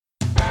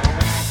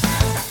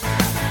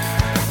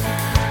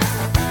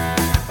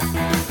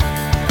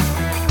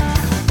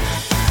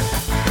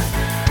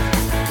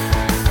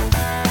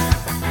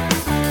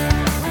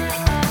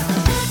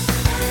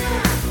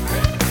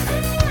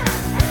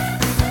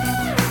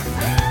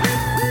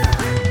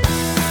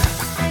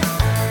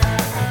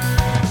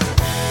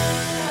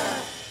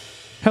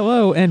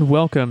Hello and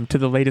welcome to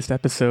the latest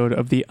episode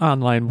of the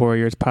Online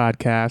Warriors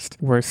podcast.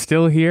 We're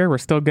still here, we're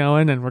still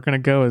going, and we're going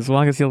to go as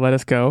long as you'll let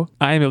us go.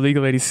 I am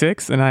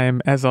Illegal86, and I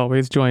am, as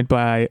always, joined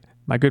by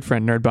my good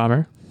friend Nerd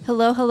Bomber.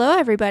 Hello,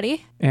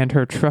 everybody. And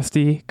her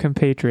trusty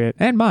compatriot,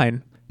 and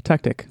mine,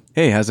 Tactic.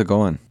 Hey, how's it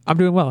going? I'm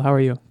doing well. How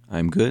are you?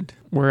 I'm good.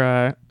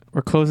 We're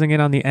closing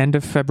in on the end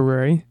of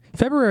February.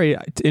 February,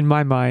 in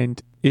my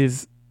mind,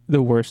 is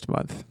the worst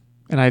month.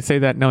 And I say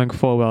that knowing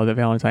full well that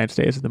Valentine's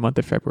Day is the month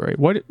of February.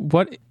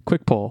 What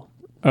quick poll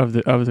of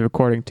the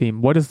recording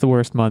team, what is the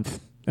worst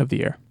month of the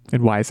year?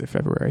 And why is it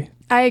February?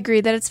 I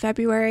agree that it's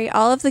February.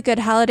 All of the good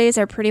holidays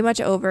are pretty much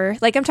over.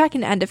 Like, I'm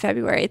talking end of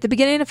February. The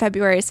beginning of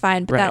February is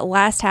fine, but that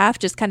last half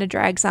just kind of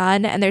drags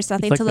on and there's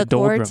nothing to look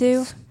forward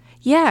to.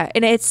 Yeah,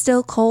 and it's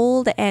still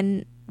cold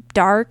and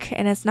dark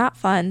and it's not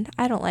fun.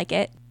 I don't like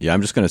it. Yeah,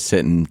 I'm just going to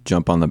sit and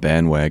jump on the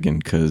bandwagon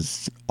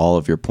because all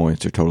of your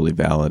points are totally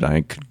valid.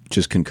 I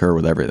just concur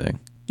with everything.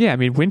 Yeah, I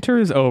mean, winter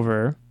is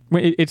over.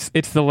 It's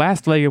the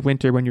last leg of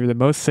winter when you're the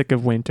most sick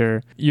of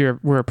winter.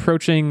 We're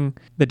approaching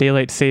the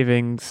daylight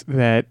savings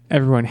that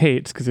everyone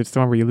hates because it's the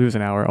one where you lose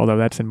an hour, although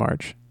that's in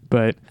March.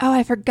 But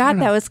I forgot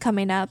that was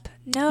coming up.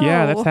 No.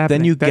 Yeah, that's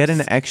happening. Then you get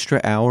an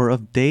extra hour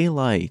of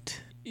daylight.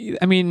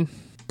 I mean,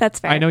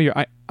 that's fair. I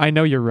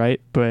know you're right,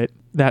 but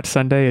that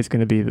Sunday is going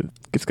to be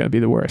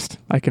the worst.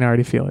 I can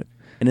already feel it.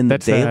 And in the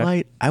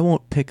daylight, I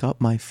won't pick up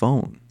my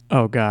phone.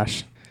 Oh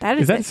gosh, that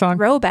is a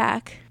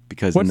throwback.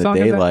 Because in the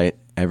daylight,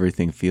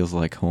 everything feels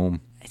like home.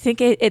 I think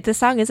the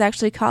song is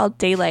actually called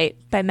Daylight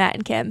by Matt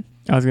and Kim.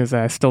 I was going to say,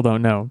 I still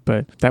don't know,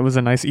 but that was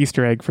a nice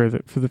Easter egg for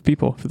the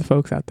people, for the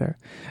folks out there.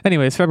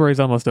 Anyways, February's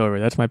almost over.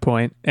 That's my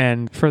point.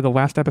 And for the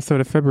last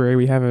episode of February,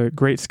 we have a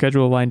great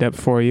schedule lined up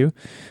for you,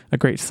 a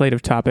great slate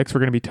of topics. We're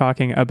going to be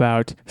talking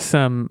about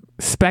some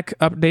spec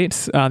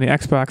updates on the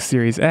Xbox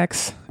Series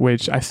X,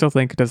 which I still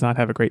think does not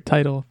have a great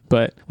title,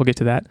 but we'll get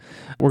to that.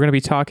 We're going to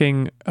be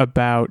talking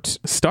about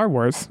Star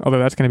Wars, although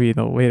that's going to be in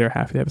the later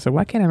half of the episode.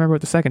 Why can't I remember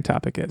what the second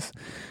topic is?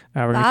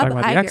 We're going to talk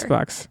about the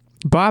Xbox.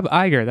 Bob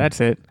Iger, that's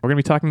it. We're going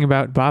to be talking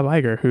about Bob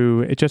Iger,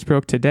 who it just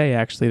broke today,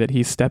 actually, that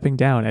he's stepping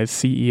down as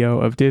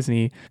CEO of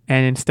Disney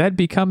and instead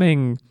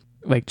becoming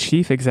like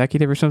chief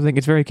executive or something.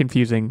 It's very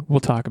confusing.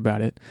 We'll talk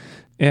about it.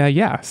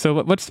 So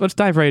let's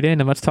dive right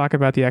in and let's talk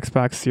about the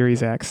Xbox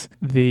Series X,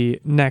 the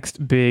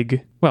next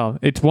big,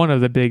 it's one of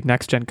the big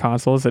next-gen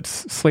consoles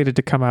that's slated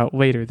to come out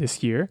later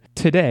this year.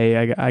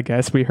 Today, I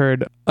guess, we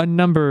heard a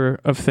number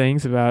of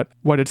things about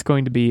what it's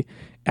going to be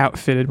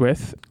outfitted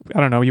with. I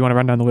don't know. You want to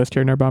run down the list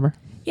here, Nerd Bomber?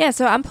 Yeah,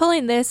 so I'm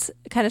pulling this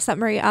kind of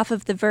summary off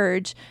of The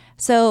Verge.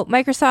 So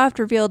Microsoft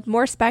revealed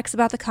more specs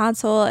about the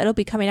console. It'll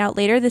be coming out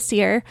later this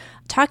year.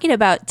 Talking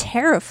about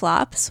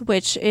teraflops,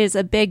 which is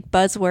a big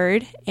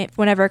buzzword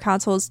whenever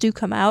consoles do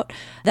come out.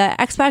 The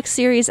Xbox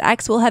Series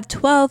X will have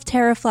 12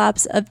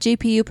 teraflops of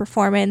GPU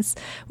performance,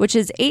 which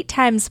is 8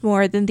 times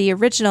more than the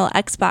original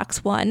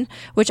Xbox One,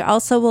 which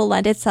also will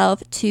lend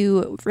itself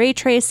to ray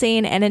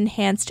tracing and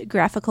enhanced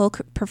graphical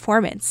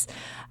performance.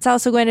 It's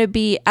also going to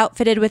be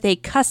outfitted with a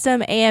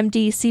custom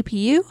AMD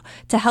CPU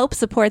to help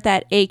support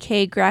that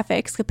 8K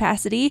graphics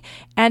capacity,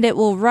 and it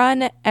will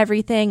run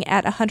everything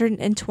at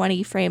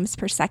 120 frames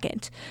per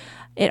second.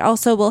 It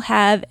also will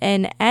have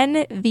an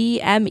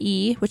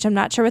NVMe, which I'm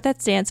not sure what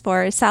that stands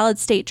for, a solid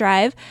state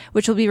drive,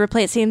 which will be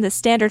replacing the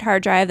standard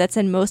hard drive that's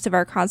in most of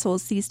our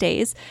consoles these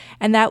days.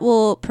 And that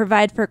will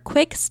provide for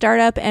quick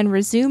startup and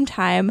resume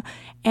time.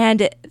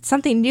 And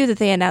something new that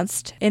they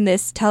announced in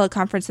this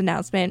teleconference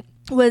announcement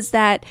was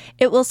that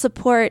it will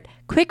support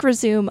quick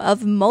resume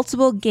of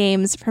multiple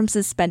games from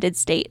suspended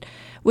state,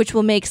 which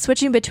will make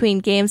switching between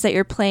games that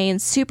you're playing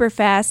super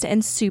fast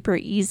and super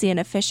easy and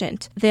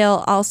efficient.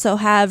 They'll also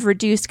have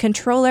reduced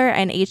controller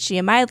and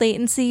HDMI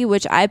latency,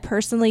 which I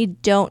personally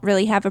don't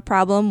really have a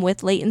problem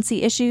with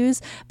latency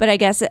issues, but I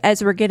guess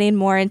as we're getting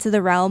more into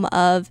the realm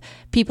of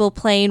people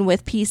playing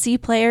with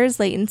PC players,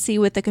 latency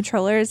with the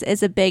controllers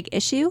is a big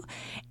issue.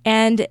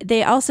 And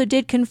they also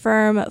did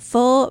confirm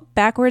full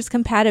backwards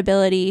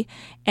compatibility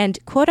and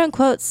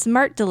quote-unquote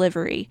smart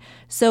delivery.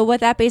 So what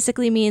that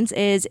basically means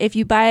is if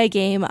you buy a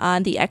game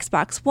on the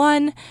Xbox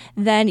One,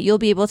 then you'll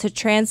be able to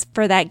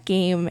transfer that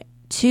game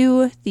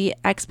to the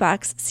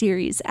Xbox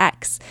Series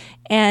X.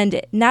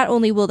 And not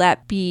only will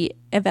that be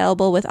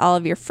available with all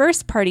of your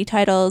first-party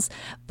titles,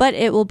 but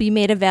it will be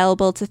made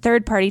available to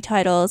third-party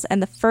titles,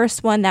 and the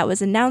first one that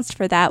was announced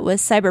for that was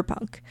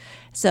Cyberpunk.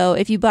 So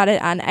if you bought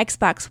it on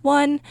Xbox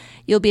One,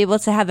 you'll be able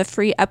to have a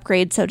free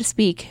upgrade, so to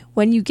speak,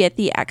 when you get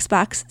the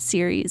Xbox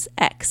Series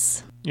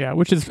X. Yeah,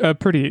 which is a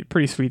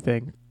pretty sweet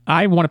thing.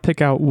 I want to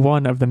pick out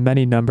one of the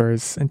many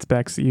numbers and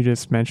specs that you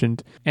just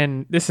mentioned.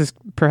 And this is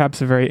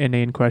perhaps a very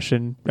inane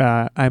question.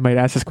 I might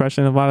ask this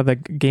question. A lot of the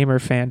gamer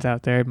fans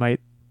out there might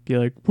be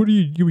like, what do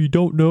you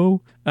don't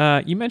know?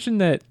 You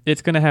mentioned that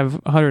it's going to have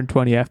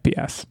 120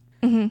 FPS.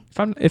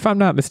 Mm-hmm. If I'm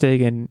not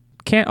mistaken,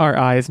 can't our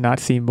eyes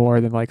not see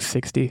more than like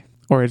 60?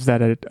 Or is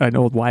that an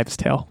old wives'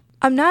 tale?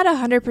 I'm not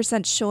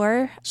 100%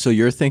 sure. So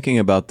you're thinking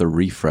about the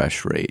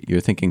refresh rate.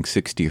 You're thinking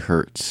 60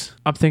 hertz.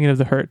 I'm thinking of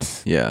the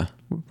hertz. Yeah.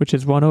 Which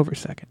is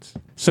 1/seconds.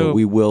 So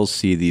we will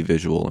see the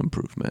visual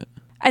improvement.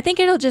 I think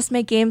it'll just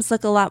make games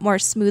look a lot more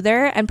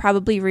smoother and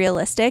probably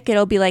realistic.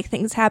 It'll be like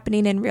things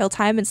happening in real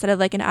time instead of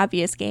like an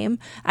obvious game.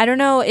 I don't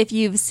know if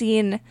you've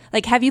seen,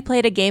 like, have you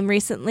played a game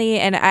recently?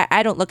 And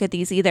I don't look at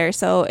these either,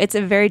 so it's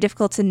very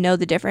difficult to know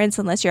the difference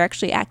unless you're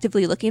actually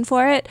actively looking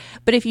for it.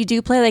 But if you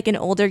do play like an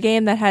older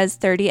game that has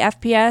 30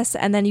 FPS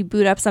and then you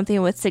boot up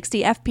something with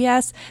 60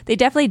 FPS, they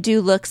definitely do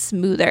look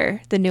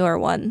smoother, the newer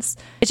ones.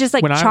 It's just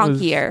like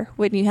chonkier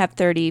when you have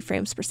 30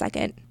 frames per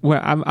second.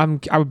 Well,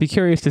 I would be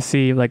curious to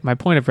see, like, my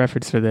point of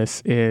reference for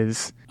this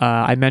is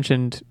I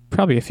mentioned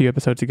probably a few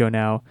episodes ago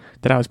now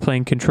that I was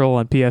playing Control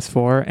on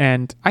PS4,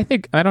 and I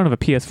think I don't have a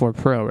PS4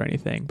 Pro or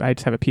anything, but I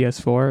just have a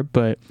PS4.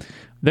 But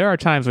there are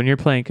times when you're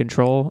playing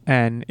Control,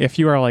 and if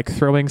you are like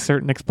throwing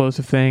certain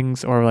explosive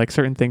things or like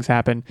certain things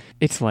happen,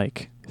 it's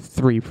like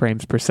 3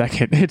 frames per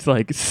second. It's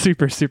like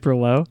super, super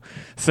low.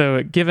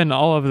 So given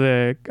all of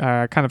the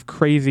kind of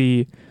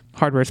crazy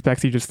hardware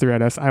specs you just threw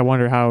at us, I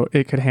wonder how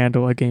it could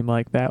handle a game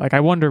like that. Like, I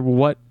wonder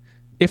what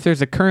if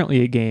there's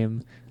currently a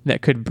game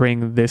that could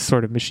bring this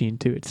sort of machine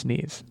to its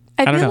knees.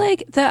 I feel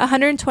like the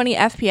 120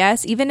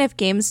 FPS, even if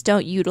games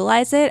don't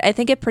utilize it, I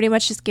think it pretty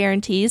much just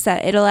guarantees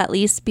that it'll at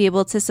least be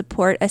able to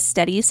support a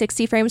steady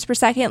 60 frames per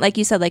second. Like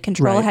you said, like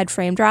Control had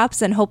frame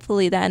drops, and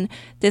hopefully then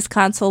this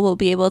console will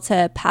be able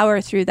to power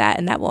through that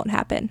and that won't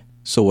happen.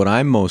 So what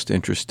I'm most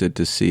interested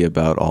to see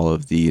about all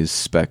of these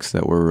specs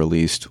that were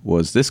released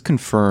was this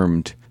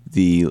confirmed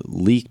the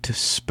leaked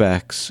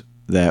specs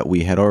that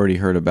we had already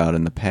heard about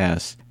in the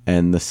past.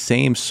 And the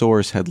same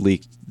source had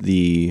leaked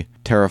the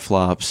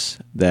teraflops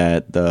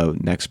that the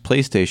next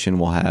PlayStation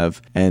will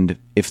have. And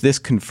if this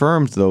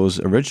confirms those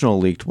original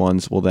leaked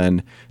ones, well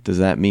then, does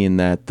that mean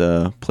that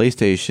the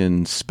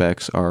PlayStation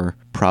specs are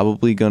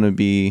probably going to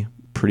be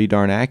pretty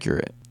darn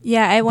accurate?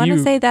 Yeah, I want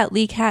to say that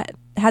leak had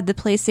the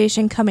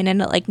PlayStation coming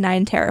in at like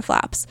 9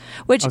 teraflops,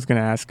 which I was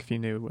going to ask if you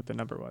knew what the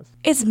number was.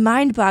 It's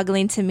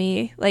mind-boggling to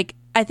me. Like,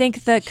 I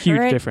think the huge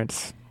current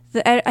difference.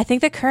 I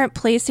think the current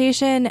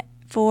PlayStation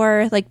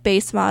for like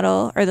base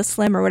model or the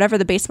Slim or whatever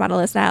the base model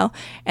is now,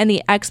 and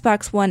the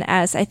Xbox One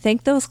S, I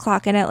think those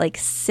clock in at like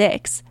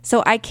 6.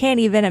 So I can't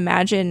even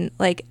imagine,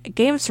 like,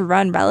 games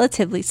run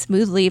relatively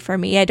smoothly for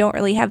me. I don't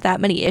really have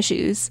that many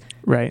issues.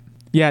 Right.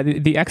 Yeah,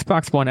 the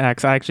Xbox One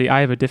X, I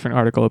have a different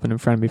article open in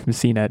front of me from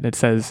CNET, and it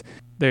says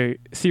the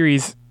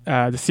Series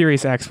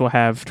X will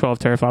have 12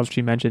 teraflops, which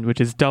you mentioned,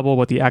 which is double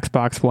what the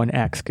Xbox One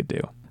X could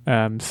do.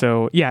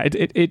 So yeah,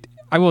 it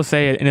I will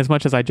say, in as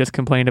much as I just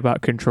complained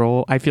about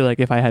Control, I feel like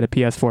if I had a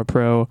PS4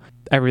 Pro,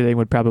 everything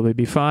would probably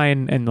be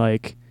fine. And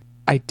like,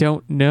 I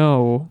don't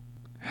know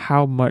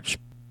how much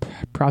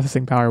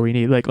processing power we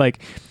need.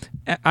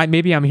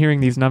 Maybe I'm hearing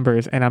these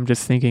numbers and I'm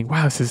just thinking,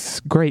 wow, this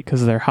is great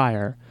because they're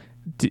higher.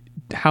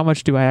 How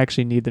much do I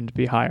actually need them to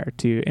be higher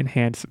to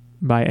enhance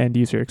my end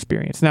user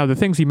experience? Now, the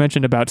things you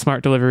mentioned about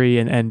smart delivery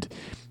and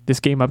this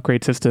game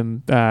upgrade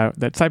system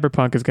that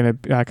Cyberpunk is going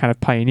to kind of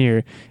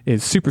pioneer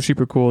is super,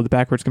 super cool. The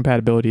backwards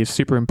compatibility is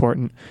super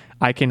important.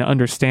 I can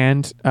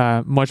understand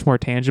much more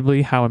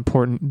tangibly how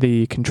important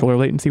the controller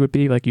latency would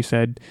be. Like you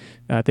said,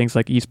 things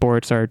like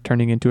esports are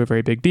turning into a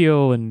very big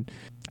deal. And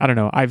I don't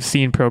know, I've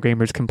seen pro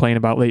gamers complain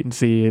about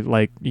latency,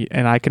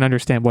 and I can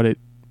understand what it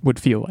would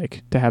feel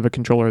like to have a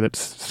controller that's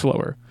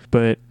slower.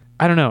 But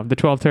I don't know, the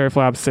 12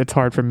 teraflops, it's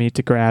hard for me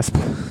to grasp.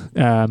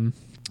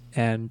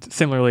 And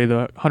similarly,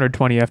 the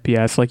 120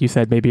 FPS, like you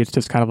said, maybe it's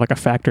just kind of like a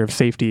factor of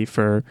safety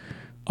for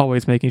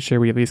always making sure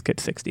we at least get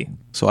 60.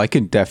 So I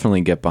could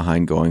definitely get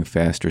behind going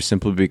faster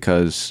simply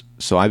because,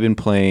 so I've been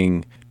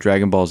playing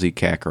Dragon Ball Z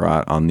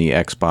Kakarot on the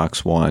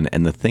Xbox One,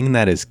 and the thing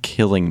that is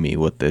killing me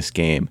with this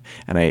game,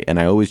 and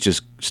I always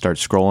just start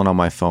scrolling on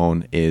my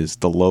phone, is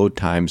the load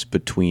times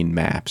between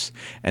maps.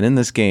 And in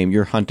this game,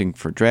 you're hunting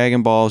for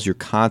Dragon Balls, you're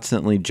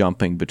constantly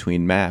jumping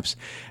between maps,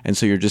 and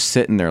so you're just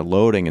sitting there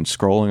loading and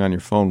scrolling on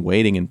your phone,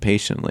 waiting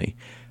impatiently.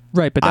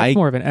 Right, but that's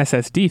more of an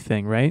SSD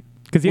thing, right?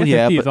 Because the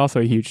SSD is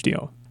also a huge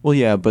deal. Well,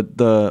 yeah, but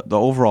the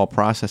overall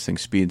processing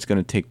speed is going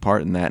to take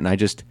part in that,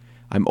 and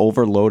I'm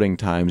overloading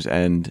times,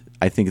 and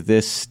I think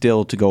this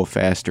still to go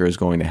faster is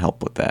going to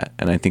help with that,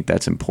 and I think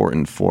that's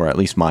important for at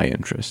least my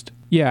interest.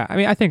 Yeah, I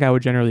mean, I think I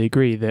would generally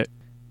agree that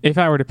if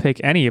I were to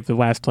pick any of the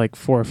last 4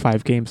 or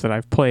 5 games that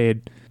I've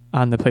played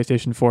on the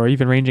PlayStation 4,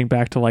 even ranging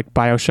back to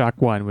BioShock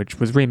 1, which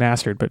was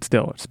remastered, but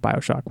still, it's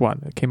BioShock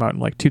 1. It came out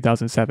in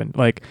 2007.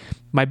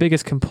 My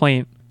biggest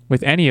complaint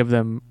with any of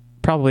them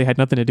probably had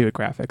nothing to do with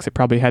graphics. It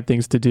probably had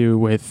things to do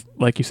with,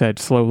 like you said,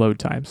 slow load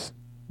times,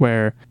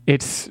 where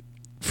it's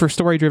for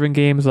story-driven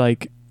games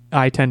like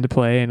I tend to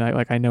play, and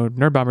I know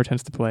Nerd Bomber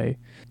tends to play,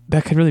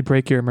 that can really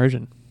break your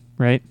immersion,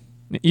 right?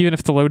 Even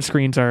if the load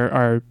screens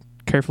are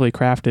carefully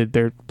crafted,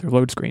 they're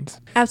load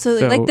screens.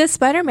 Absolutely. So, the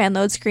Spider-Man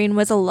load screen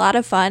was a lot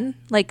of fun.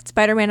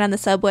 Spider-Man on the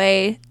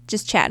subway,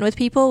 just chatting with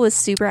people was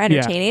super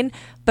entertaining,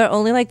 but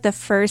only the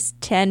first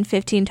 10,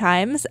 15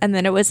 times, and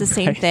then it was the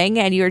same thing,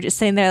 and you were just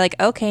sitting there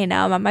okay,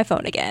 now I'm on my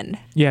phone again.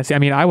 Yeah, see, I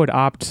mean, I would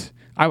opt...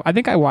 I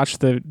think I watched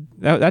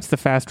that's the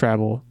fast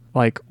travel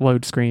like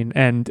load screen,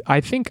 and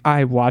I think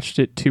I watched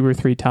it 2 or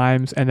 3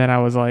 times, and then I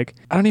was like,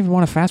 I don't even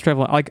want to fast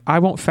travel. Like, I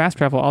won't fast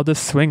travel. I'll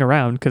just swing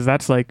around, because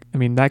that's like, I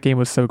mean, that game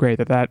was so great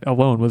that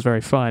alone was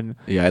very fun.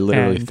 Yeah, I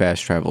literally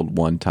fast traveled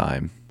one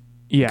time.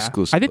 Yeah,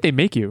 exclusively. I think they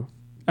make you.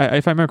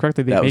 If I remember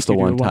correctly, they that make was the you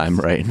do one it time,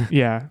 once. right?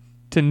 Yeah,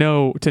 to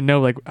know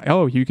like,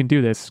 oh, you can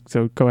do this,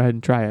 so go ahead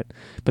and try it.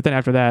 But then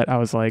after that, I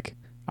was like,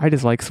 I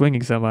just like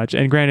swinging so much.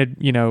 And granted,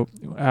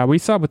 we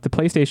saw with the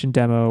PlayStation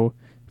demo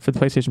for the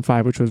PlayStation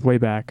 5, which was way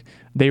back,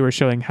 they were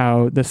showing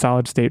how the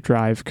solid state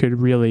drive could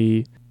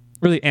really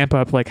amp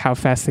up like how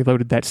fast they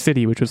loaded that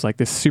city, which was like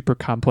this super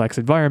complex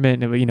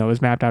environment. And, it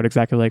was mapped out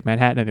exactly like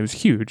Manhattan, and it was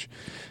huge.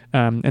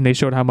 And they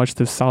showed how much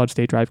the solid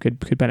state drive could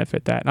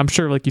benefit that. And I'm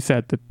sure, like you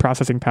said, the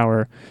processing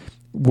power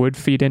would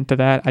feed into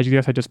that. I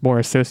guess I just more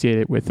associate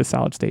it with the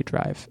solid state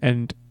drive.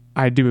 And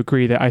I do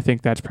agree that I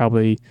think that's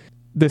probably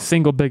the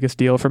single biggest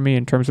deal for me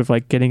in terms of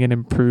like getting an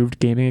improved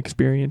gaming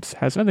experience.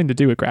 Has nothing to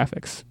do with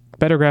graphics.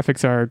 Better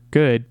graphics are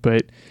good,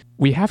 but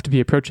we have to be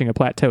approaching a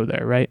plateau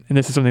there, right? And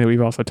this is something that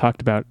we've also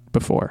talked about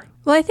before.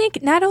 Well, I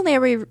think not only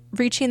are we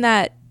reaching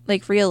that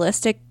like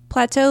realistic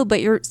plateau,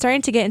 but you're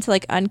starting to get into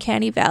like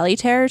uncanny valley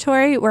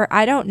territory where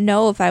I don't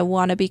know if I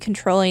want to be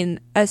controlling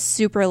a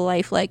super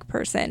lifelike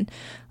person.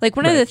 Like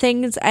one of the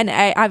things, and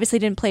I obviously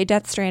didn't play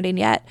Death Stranding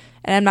yet,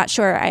 and I'm not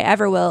sure I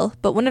ever will,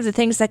 but one of the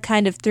things that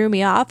kind of threw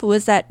me off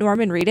was that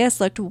Norman Reedus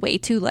looked way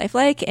too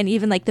lifelike, and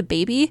even like the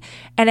baby,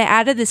 and it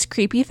added this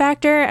creepy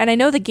factor. And I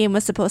know the game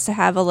was supposed to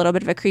have a little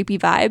bit of a creepy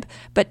vibe,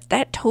 but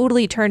that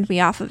totally turned me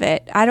off of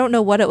it. I don't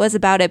know what it was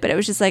about it, but it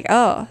was just like,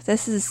 oh,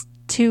 this is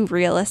too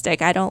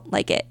realistic. I don't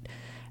like it.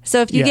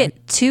 So if you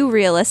get too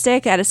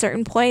realistic at a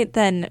certain point,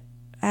 then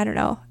I don't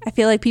know. I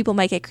feel like people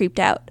might get creeped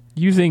out.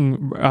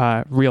 Using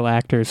real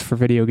actors for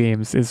video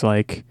games is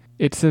like,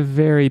 it's a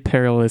very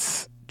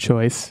perilous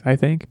choice, I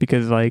think,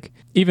 because like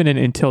even in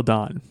Until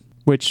Dawn,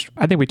 which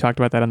I think we talked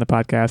about that on the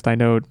podcast. I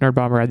know Nerd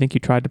Bomber, I think you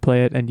tried to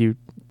play it and you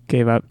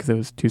gave up because it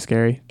was too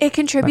scary. It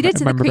contributed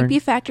to the creepy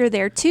factor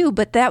there too,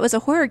 but that was a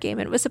horror game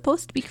and it was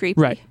supposed to be creepy.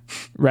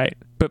 Right.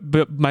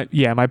 But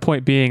my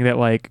point being that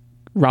like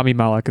Rami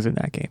Malek is in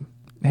that game.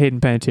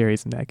 Hayden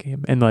Panettiere's in that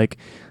game, and like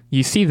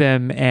you see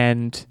them,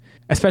 and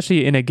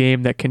especially in a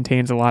game that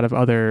contains a lot of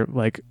other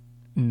like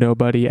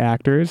nobody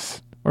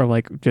actors or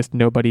like just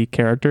nobody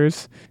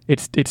characters,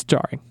 it's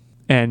jarring,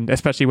 and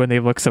especially when they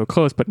look so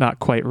close but not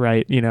quite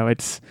right.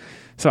 It's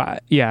so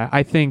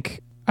I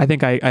think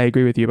I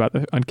agree with you about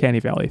the uncanny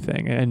valley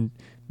thing, and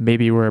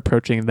maybe we're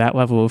approaching that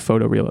level of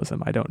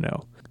photorealism. I don't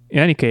know. In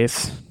any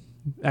case,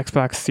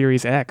 Xbox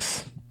Series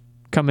X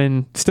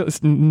coming. Still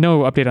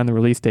no update on the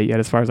release date yet,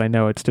 as far as I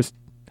know. It's just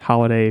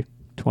holiday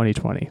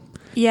 2020.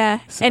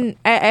 Yeah, so. And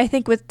I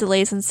think with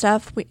delays and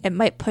stuff, it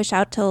might push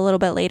out till a little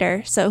bit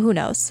later, so who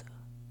knows.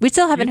 We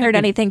still haven't heard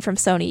anything from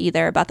Sony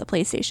either about the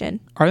PlayStation.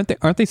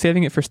 Aren't they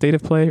saving it for State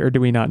of Play, or do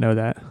we not know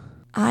that?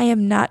 I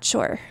am not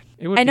sure.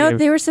 I know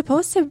they were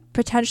supposed to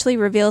potentially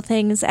reveal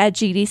things at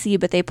GDC,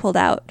 but they pulled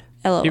out.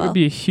 LOL. It would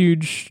be a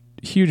huge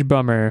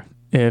bummer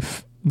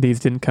if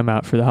these didn't come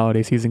out for the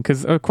holiday season,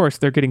 because of course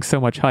they're getting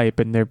so much hype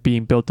and they're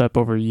being built up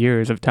over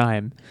years of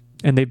time.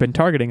 And they've been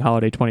targeting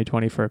holiday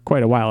 2020 for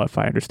quite a while, if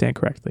I understand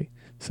correctly.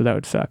 So that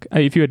would suck.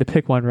 If you had to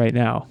pick one right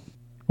now,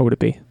 what would it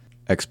be?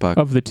 Xbox.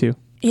 Of the two.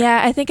 Yeah,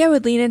 I think I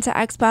would lean into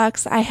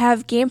Xbox. I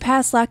have Game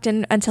Pass locked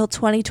in until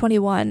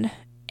 2021.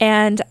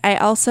 And I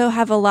also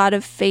have a lot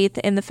of faith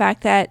in the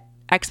fact that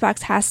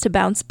Xbox has to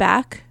bounce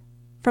back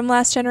from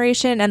last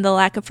generation and the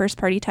lack of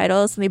first-party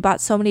titles. And they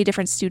bought so many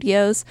different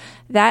studios.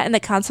 That and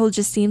the console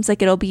just seems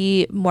like it'll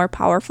be more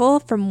powerful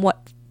from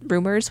what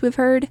rumors we've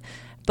heard.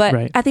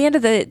 But at the end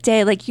of the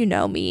day, like,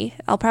 me,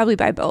 I'll probably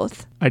buy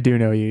both. I do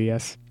know you,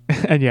 yes.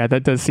 And yeah,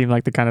 that does seem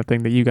like the kind of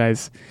thing that you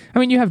guys, I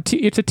mean, you have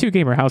it's a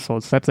 2-gamer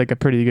household, so that's like a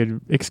pretty good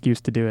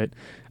excuse to do it.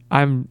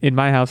 In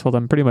my household,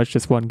 I'm pretty much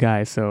just one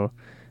guy, so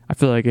I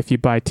feel like if you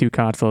buy 2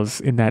 consoles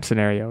in that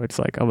scenario, it's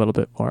like a little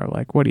bit more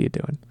like, what are you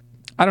doing?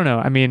 I don't know.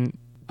 I mean,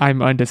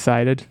 I'm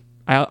undecided.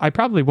 I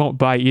probably won't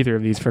buy either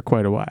of these for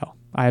quite a while.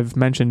 I've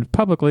mentioned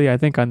publicly, I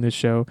think on this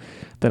show,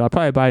 that I'll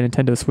probably buy a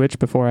Nintendo Switch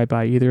before I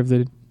buy either of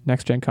the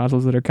next-gen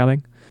consoles that are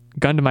coming.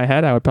 Gun to my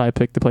head, I would probably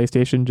pick the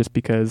PlayStation just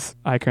because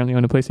I currently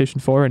own a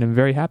PlayStation 4 and am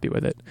very happy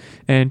with it.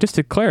 And just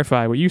to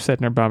clarify what you said,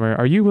 Nerd Bomber,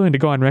 are you willing to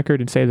go on record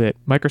and say that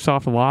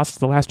Microsoft lost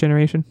the last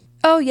generation?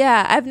 Oh,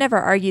 yeah. I've never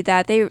argued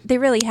that. They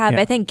really have.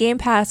 Yeah. I think Game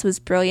Pass was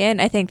brilliant.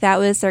 I think that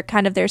was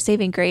their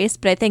saving grace.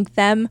 But I think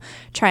them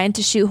trying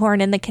to shoehorn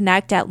in the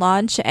Kinect at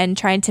launch and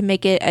trying to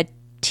make it a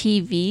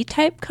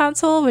TV-type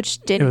console,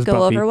 which didn't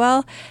go over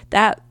well,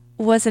 that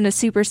wasn't a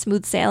super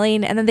smooth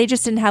sailing, and then they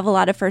just didn't have a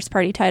lot of first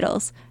party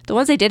titles. The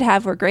ones they did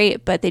have were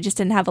great, but they just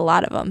didn't have a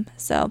lot of them.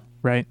 So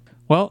right.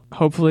 Well,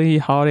 hopefully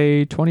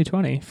holiday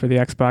 2020 for the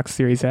Xbox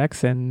Series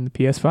X and the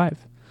PS5.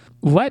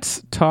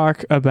 Let's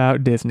talk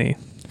about Disney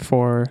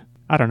for,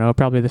 I don't know,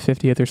 probably the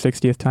 50th or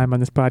 60th time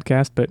on this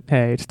podcast, but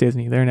hey, it's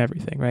Disney. They're in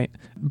everything, right?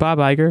 Bob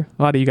Iger.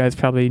 A lot of you guys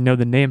probably know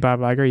the name Bob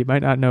Iger. You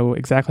might not know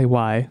exactly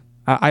why.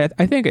 I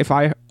think if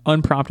I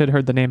unprompted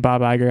heard the name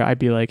Bob Iger, I'd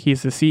be like,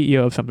 he's the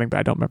CEO of something, but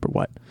I don't remember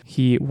what.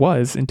 He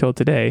was, until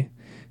today,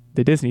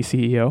 the Disney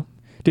CEO.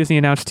 Disney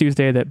announced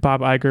Tuesday that Bob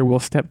Iger will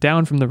step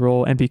down from the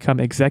role and become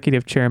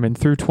executive chairman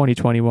through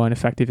 2021,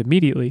 effective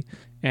immediately.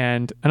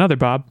 And another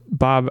Bob,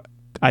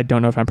 I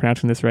don't know if I'm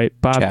pronouncing this right,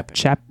 Bob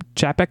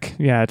Chapek,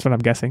 yeah, that's what I'm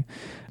guessing,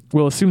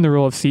 will assume the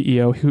role of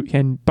CEO,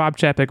 and Bob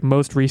Chapek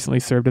most recently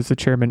served as the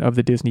chairman of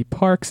the Disney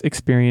Parks,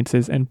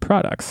 Experiences, and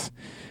Products,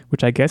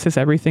 which I guess is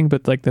everything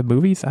but like the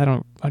movies. I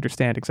don't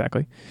understand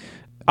exactly.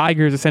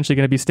 Iger is essentially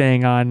going to be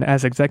staying on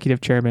as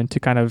executive chairman to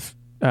kind of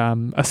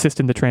assist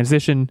in the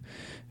transition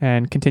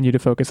and continue to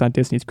focus on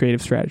Disney's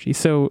creative strategy.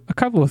 So a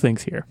couple of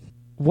things here.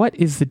 What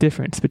is the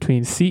difference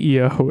between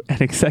CEO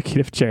and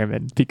executive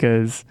chairman?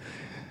 Because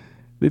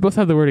they both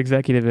have the word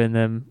executive in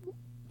them.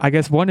 I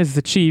guess one is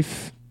the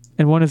chief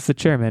and one is the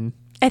chairman.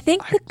 I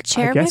think the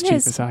chairman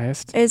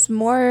is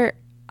more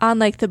on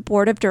like the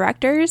board of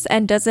directors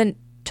and doesn't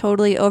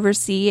totally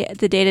oversee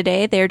the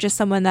day-to-day. They're just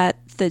someone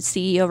that the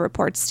CEO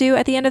reports to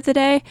at the end of the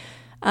day.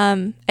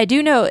 I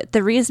do know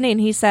the reasoning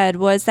he said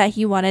was that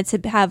he wanted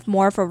to have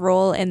more of a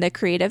role in the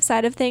creative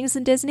side of things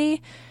in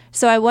Disney.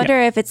 So I wonder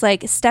if it's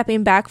like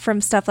stepping back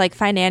from stuff like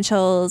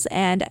financials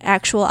and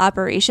actual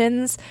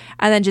operations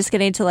and then just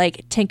getting to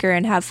like tinker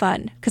and have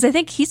fun. Because I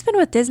think he's been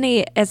with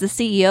Disney as the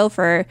CEO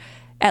for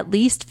at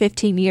least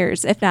 15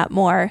 years, if not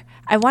more.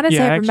 I want to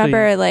say I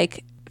remember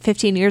like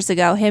 15 years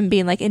ago, him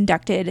being like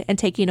inducted and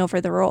taking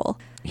over the role.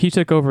 He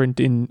took over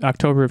in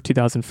October of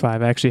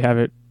 2005. I actually have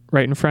it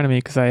right in front of me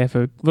because I have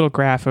a little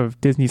graph of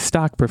Disney's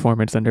stock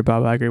performance under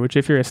Bob Iger, which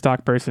if you're a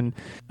stock person,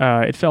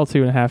 it fell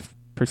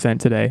 2.5%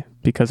 today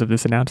because of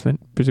this announcement,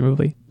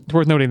 presumably. It's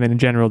worth noting that in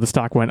general, the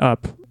stock went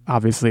up,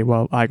 obviously,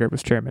 while Iger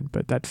was chairman,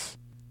 but that's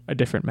a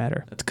different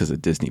matter. That's because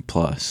of Disney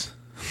Plus.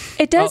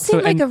 It does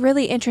seem like a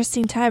really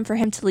interesting time for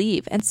him to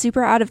leave and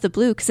super out of the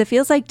blue because it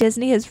feels like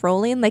Disney is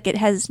rolling like it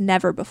has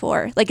never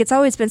before. Like it's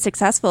always been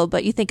successful,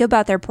 but you think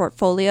about their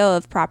portfolio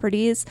of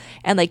properties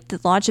and like the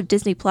launch of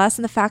Disney Plus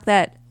and the fact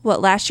that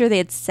last year they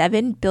had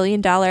 $7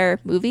 billion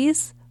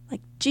movies?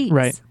 Like, geez.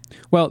 Right.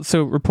 Well,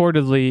 so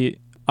reportedly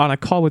on a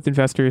call with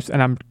investors,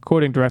 and I'm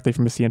quoting directly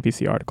from a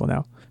CNBC article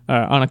now,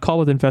 on a call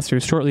with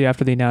investors shortly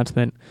after the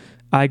announcement,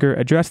 Iger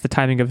addressed the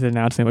timing of the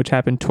announcement, which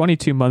happened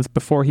 22 months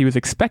before he was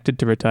expected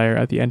to retire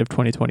at the end of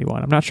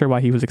 2021. I'm not sure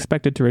why he was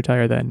expected to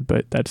retire then,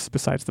 but that's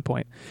besides the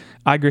point.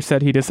 Iger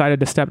said he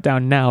decided to step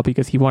down now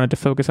because he wanted to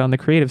focus on the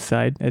creative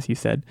side, as he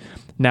said,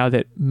 now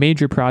that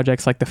major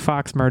projects like the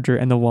Fox merger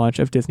and the launch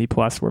of Disney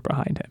Plus were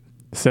behind him.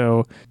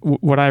 So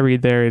what I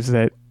read there is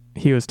that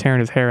he was tearing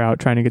his hair out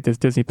trying to get this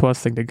Disney Plus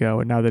thing to go,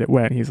 and now that it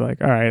went, he's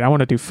like, all right, I want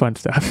to do fun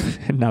stuff,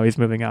 and now he's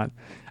moving on.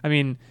 I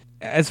mean,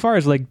 as far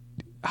as like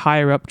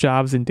higher up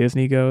jobs in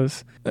Disney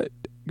goes,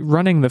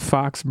 running the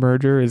Fox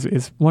merger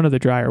is one of the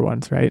drier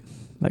ones, right?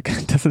 Like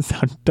it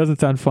doesn't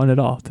sound fun at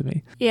all to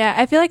me. Yeah,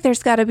 I feel like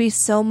there's got to be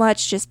so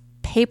much just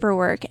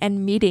paperwork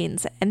and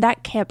meetings, and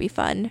that can't be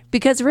fun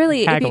because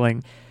really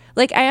haggling.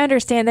 Like I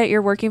understand that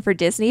you're working for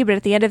Disney, but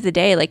at the end of the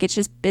day, like it's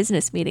just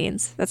business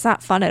meetings. That's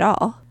not fun at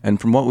all.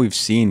 And from what we've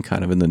seen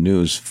kind of in the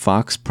news,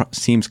 Fox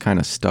seems kind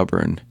of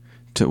stubborn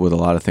with a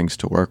lot of things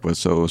to work with.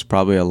 So it was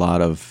probably a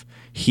lot of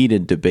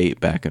heated debate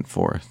back and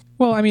forth.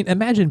 Well, I mean,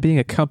 imagine being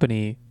a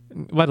company,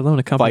 let alone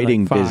a company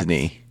fighting like Fox,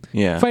 Disney.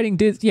 Yeah. Fighting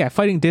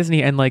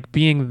Disney and like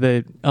being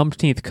the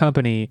umpteenth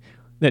company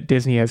that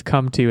Disney has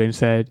come to and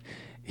said,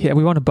 yeah,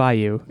 we want to buy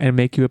you and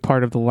make you a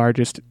part of the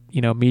largest,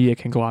 media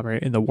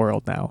conglomerate in the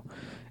world now.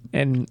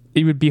 And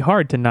it would be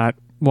hard to not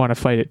want to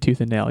fight it tooth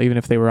and nail, even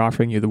if they were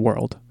offering you the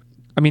world.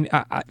 I mean,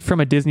 from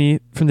the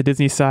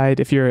Disney side,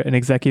 if you're an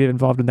executive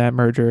involved in that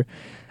merger,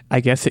 I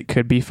guess it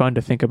could be fun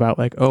to think about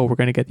like, oh, we're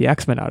going to get the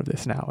X-Men out of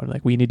this now. And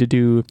like, we need to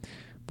do,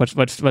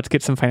 let's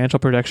get some financial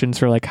projections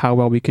for like how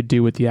well we could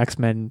do with the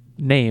X-Men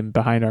name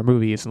behind our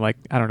movies. And like,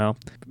 I don't know,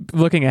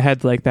 looking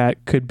ahead like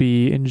that could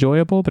be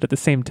enjoyable, but at the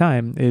same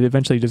time, it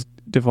eventually just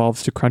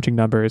devolves to crunching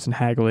numbers and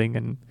haggling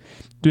and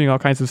doing all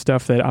kinds of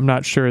stuff that I'm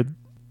not sure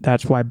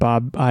that's why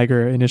Bob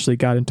Iger initially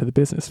got into the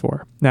business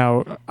for.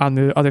 Now, on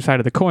the other side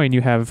of the coin,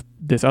 you have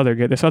this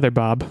other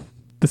Bob,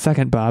 the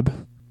second Bob,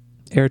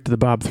 heir to the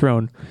Bob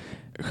throne,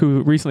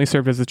 who recently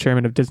served as the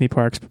chairman of Disney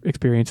Parks,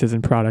 Experiences,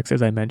 and Products,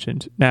 as I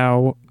mentioned.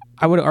 Now,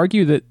 I would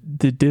argue that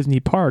the Disney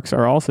parks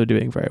are also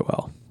doing very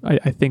well.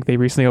 I think they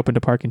recently opened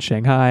a park in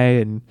Shanghai,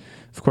 and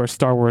of course,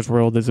 Star Wars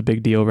World is a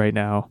big deal right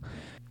now.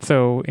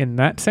 So in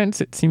that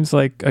sense, it seems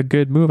like a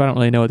good move. I don't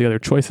really know what the other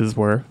choices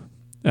were.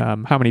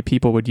 How many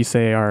people would you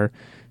say are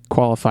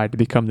qualified to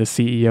become the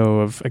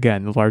CEO of,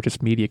 again, the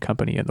largest media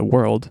company in the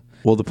world?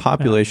 Well, the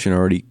population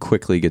already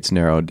quickly gets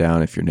narrowed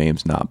down if your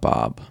name's not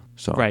Bob.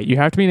 So right, you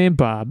have to be named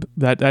Bob.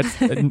 That's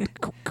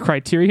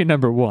criteria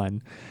number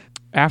one.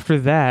 After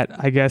that,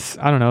 I guess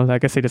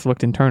they just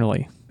looked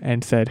internally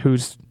and said,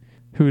 who's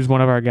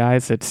one of our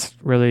guys that's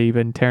really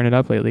been tearing it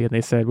up lately? And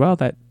they said, well,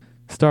 that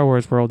Star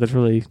Wars World is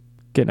really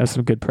getting us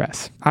some good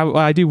press.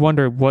 I do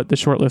wonder what the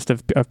short list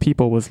of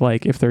people was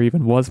like, if there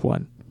even was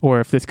one, or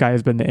if this guy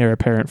has been the heir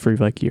apparent for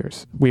like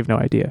years. We have no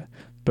idea.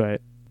 But,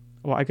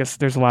 well, I guess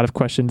there's a lot of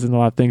questions and a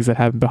lot of things that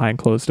happen behind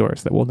closed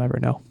doors that we'll never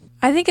know.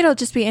 I think it'll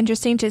just be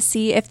interesting to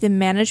see if the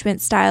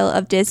management style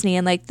of Disney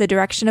and like the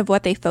direction of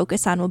what they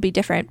focus on will be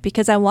different,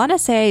 because I want to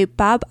say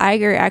Bob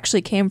Iger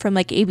actually came from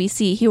like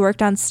ABC. He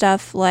worked on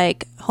stuff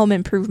like Home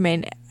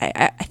Improvement.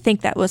 I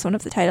think that was one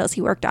of the titles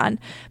he worked on,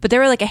 but there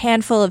were like a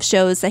handful of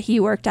shows that he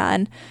worked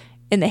on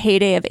in the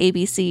heyday of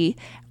ABC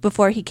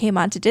before he came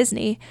on to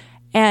Disney.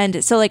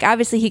 And so like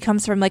obviously he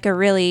comes from like a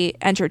really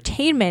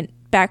entertainment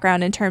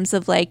background in terms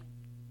of like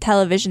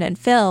television and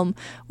film,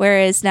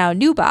 whereas now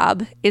new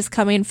Bob is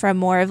coming from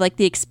more of like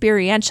the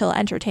experiential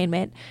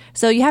entertainment.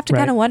 So you have to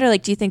kind of wonder,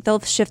 like, do you think they'll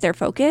shift their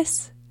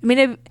focus? I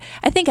mean,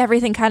 I think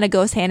everything kind of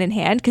goes hand in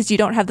hand, because you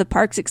don't have the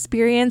parks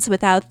experience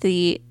without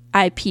the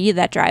IP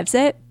that drives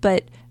it,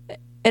 but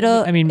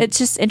it's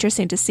just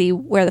interesting to see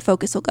where the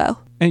focus will go.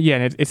 And yeah,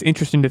 and it's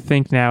interesting to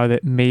think now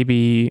that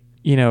maybe,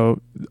 you know,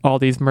 all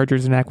these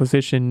mergers and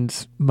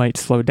acquisitions might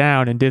slow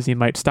down and Disney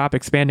might stop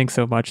expanding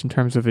so much in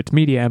terms of its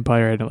media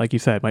empire, and like you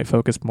said, might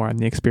focus more on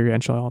the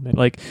experiential element.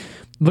 Like,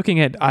 looking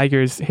at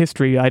Iger's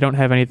history, I don't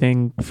have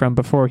anything from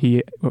before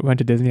he went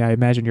to Disney. I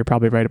imagine you're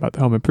probably right about the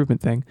Home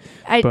Improvement thing.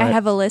 I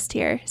have a list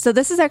here. So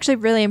this is actually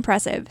really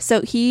impressive.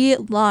 So he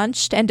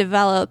launched and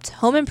developed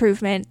Home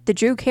Improvement, The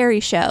Drew Carey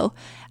Show,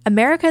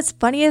 America's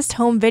Funniest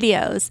Home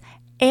Videos,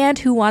 and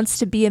Who Wants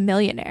to Be a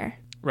Millionaire.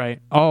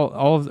 Right.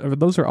 All of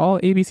those are all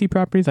ABC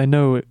properties. I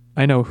know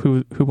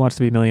Who Wants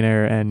to Be a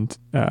Millionaire and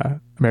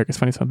America's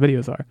Funniest Home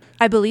Videos are.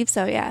 I believe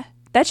so, yeah.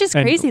 That's just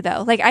crazy,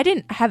 though. Like, I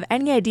didn't have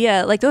any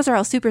idea. Like, those are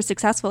all super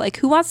successful. Like,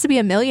 Who Wants to Be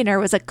a Millionaire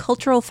was a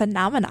cultural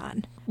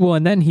phenomenon. Well,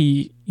 and then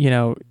he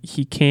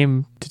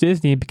came to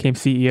Disney and became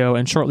CEO,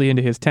 and shortly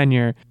into his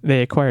tenure,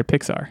 they acquired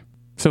Pixar.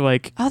 So,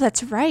 like... Oh,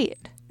 that's right.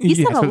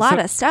 He's done a lot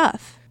of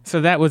stuff.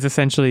 So that was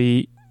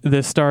essentially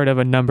the start of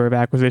a number of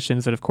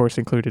acquisitions that, of course,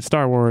 included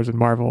Star Wars and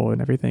Marvel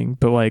and everything.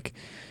 But, like,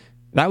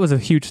 that was a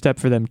huge step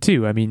for them,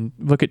 too. I mean,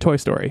 look at Toy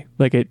Story.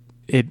 Like,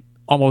 it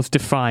almost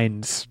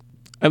defines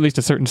at least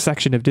a certain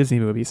section of Disney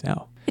movies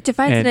now. It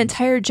defines an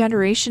entire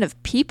generation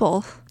of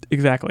people.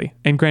 Exactly.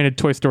 And granted,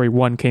 Toy Story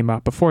 1 came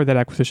out before that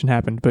acquisition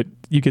happened, but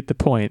you get the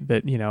point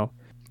that, you know,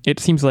 it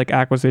seems like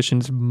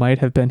acquisitions might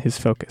have been his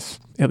focus,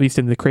 at least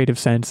in the creative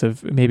sense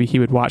of maybe he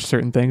would watch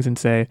certain things and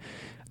say,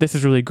 this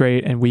is really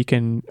great and we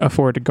can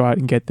afford to go out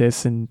and get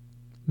this and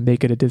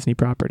make it a Disney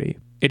property.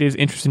 It is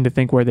interesting to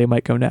think where they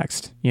might go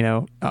next. You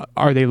know,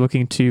 are they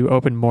looking to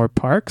open more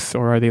parks,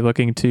 or are they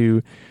looking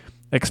to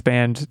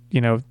expand, you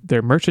know,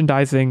 their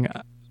merchandising?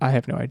 I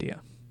have no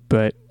idea,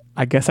 but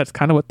I guess that's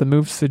kind of what the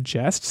move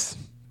suggests.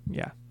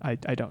 Yeah, I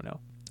don't know.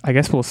 I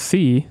guess we'll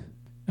see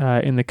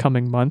in the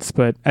coming months,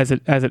 but as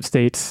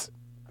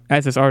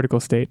this article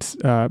states,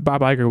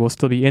 Bob Iger will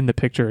still be in the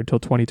picture until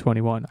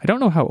 2021. I don't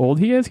know how old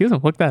he is. He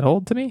doesn't look that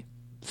old to me,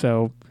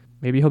 so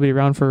maybe he'll be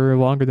around for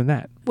longer than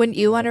that. Wouldn't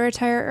you want to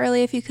retire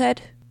early if you could?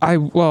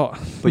 But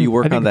you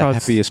work on the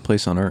happiest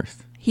place on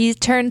earth. He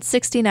turned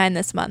 69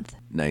 this month.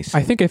 Nice.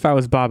 I think if I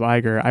was Bob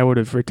Iger, I would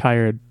have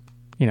retired,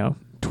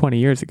 20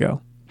 years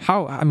ago.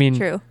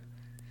 True.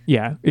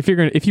 Yeah, if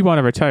you want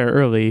to retire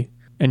early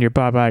and you're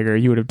Bob Iger,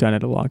 you would have done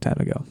it a long time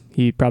ago.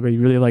 He probably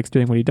really likes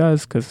doing what he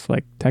does because,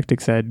 like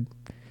Tactic said,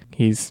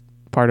 he's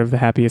part of the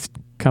happiest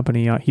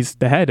company. He's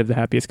the head of the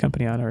happiest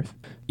company on earth.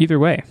 Either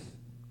way,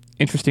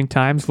 interesting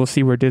times. We'll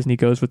see where Disney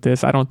goes with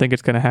this. I don't think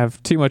it's going to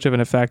have too much of an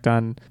effect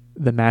on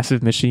the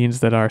massive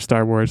machines that are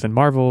Star Wars and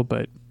Marvel,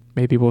 but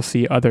maybe we'll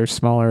see other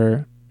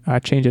smaller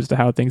changes to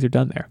how things are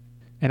done there.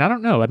 And I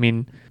don't know. I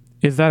mean,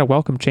 is that a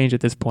welcome change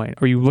at this point?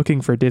 Are you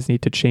looking for Disney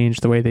to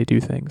change the way they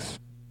do things?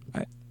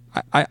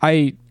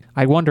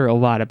 I wonder a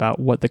lot about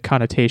what the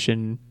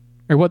connotation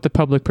or what the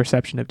public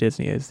perception of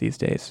Disney is these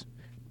days.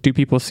 Do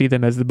people see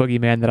them as the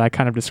boogeyman that I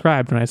kind of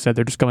described when I said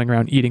they're just going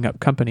around eating up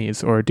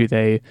companies, or do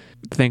they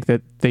think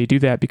that they do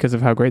that because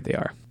of how great they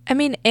are? I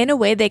mean, in a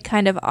way, they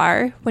kind of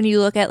are. When you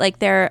look at, like,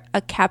 they're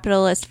a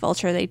capitalist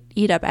vulture, they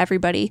eat up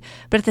everybody.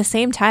 But at the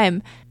same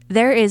time,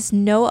 there is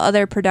no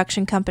other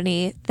production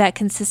company that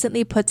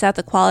consistently puts out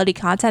the quality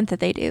content that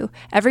they do.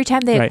 Every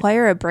time they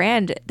acquire a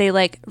brand, they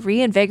like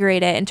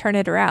reinvigorate it and turn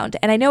it around.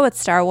 And I know with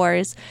Star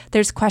Wars,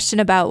 there's question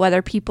about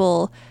whether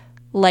people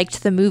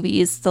liked the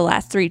movies, the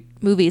last 3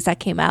 movies that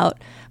came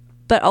out.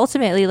 But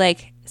ultimately,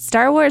 like,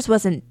 Star Wars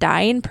wasn't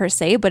dying per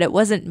se, but it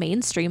wasn't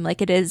mainstream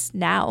like it is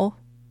now.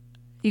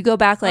 You go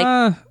back like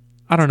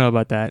I don't know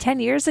about that.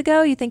 10 years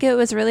ago, you think it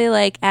was really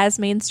like as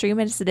mainstream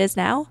as it is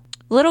now?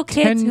 Little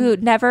kids who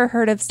never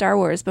heard of Star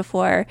Wars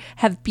before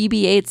have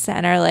BB-8s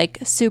and are like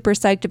super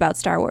psyched about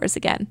Star Wars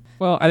again.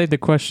 Well, I think the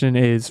question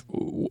is,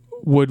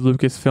 would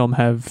Lucasfilm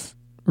have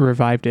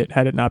revived it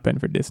had it not been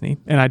for Disney?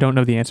 And I don't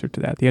know the answer to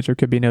that. The answer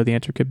could be no. The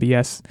answer could be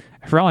yes.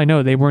 For all I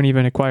know, they weren't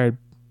even acquired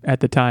at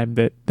the time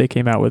that they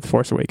came out with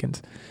Force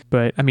Awakens.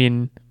 But I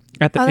mean,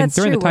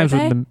 during the times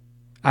when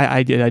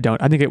I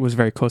don't. I think it was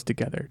very close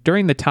together.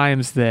 During the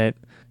times that,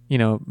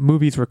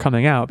 movies were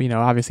coming out,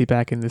 obviously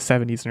back in the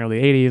 70s and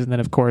early 80s, and then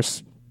of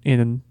course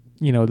in,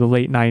 the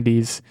late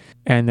 90s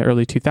and the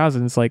early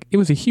 2000s, like, it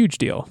was a huge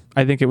deal.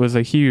 I think it was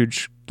a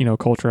huge,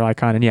 cultural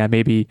icon. And yeah,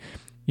 maybe,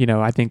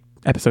 I think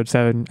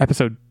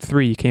episode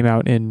 3 came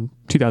out in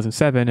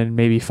 2007, and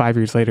maybe 5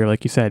 years later,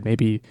 like you said,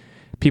 maybe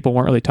people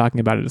weren't really talking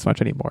about it as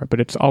much anymore. But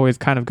it's always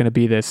kind of going to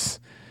be this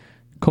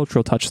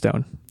cultural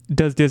touchstone.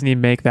 Does Disney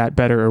make that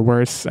better or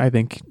worse? I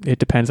think it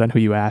depends on who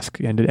you ask,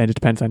 and it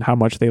depends on how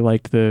much they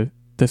liked the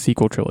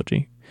sequel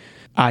trilogy.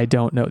 I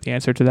don't know the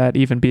answer to that.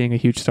 Even being a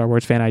huge Star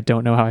Wars fan, I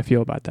don't know how I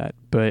feel about that.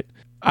 But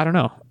I don't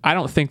know. I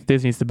don't think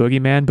Disney's the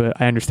boogeyman, but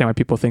I understand why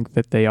people think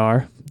that they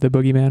are the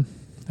boogeyman.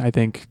 I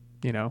think,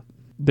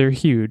 they're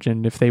huge,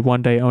 and if they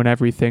one day own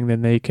everything,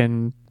 then they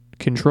can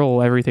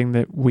control everything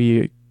that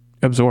we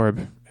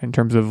absorb in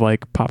terms of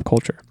like pop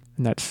culture.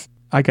 And that's,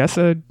 I guess,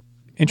 a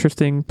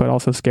interesting but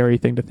also scary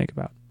thing to think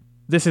about.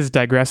 This is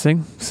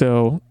digressing,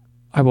 so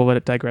I will let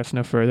it digress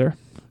no further.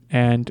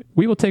 And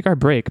we will take our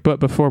break, but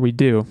before we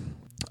do,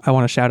 I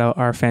want to shout out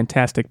our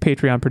fantastic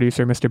Patreon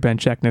producer, Mr. Ben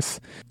Checkness.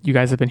 You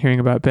guys have been hearing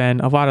about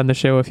Ben a lot on the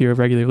show if you're a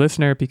regular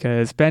listener,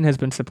 because Ben has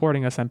been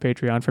supporting us on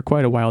Patreon for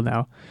quite a while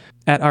now.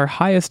 At our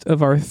highest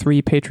of our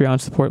 3 Patreon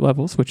support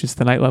levels, which is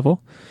the night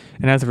level.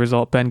 And as a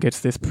result, Ben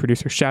gets this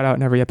producer shout out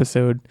in every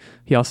episode.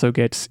 He also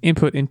gets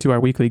input into our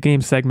weekly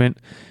game segment,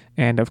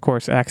 and of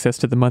course, access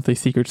to the monthly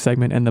secret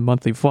segment and the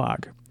monthly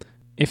vlog.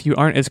 If you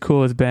aren't as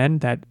cool as Ben,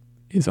 that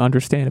is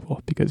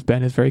understandable because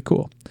Ben is very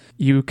cool.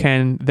 You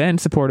can then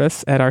support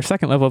us at our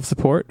second level of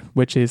support,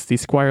 which is the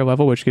Squire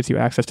level, which gives you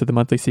access to the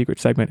monthly secret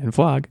segment and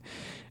vlog.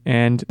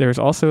 And there's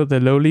also the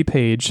lowly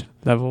page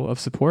level of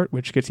support,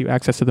 which gets you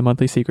access to the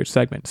monthly secret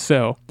segment.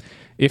 So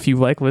if you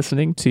like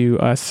listening to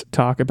us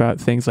talk about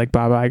things like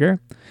Bob Iger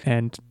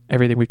and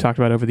everything we've talked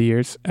about over the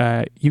years,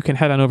 you can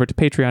head on over to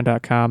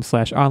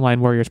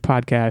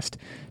patreon.com/onlinewarriorspodcast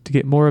to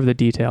get more of the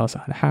details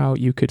on how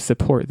you could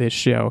support this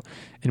show.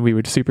 And we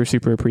would super,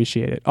 super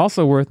appreciate it.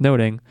 Also worth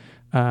noting,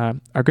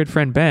 our good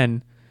friend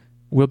Ben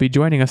will be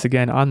joining us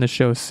again on the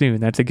show soon.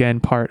 That's again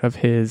part of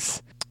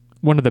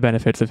one of the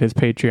benefits of his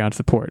Patreon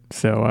support.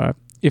 So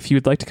if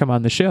you'd like to come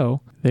on the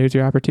show, there's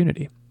your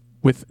opportunity.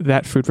 With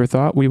that food for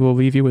thought, we will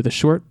leave you with a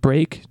short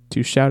break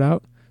to shout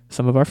out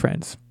some of our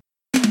friends.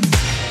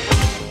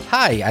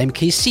 Hi, I'm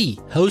KC,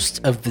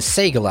 host of the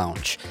Sega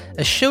Lounge,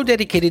 a show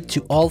dedicated to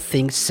all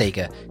things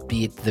Sega,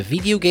 be it the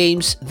video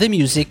games, the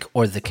music,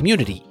 or the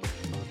community.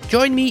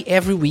 Join me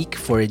every week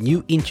for a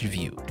new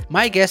interview.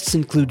 My guests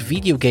include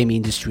video game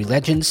industry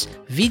legends,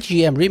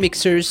 VGM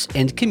remixers,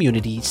 and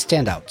community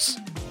standouts.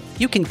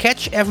 You can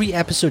catch every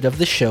episode of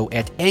the show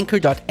at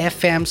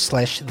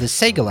anchor.fm/The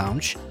Sega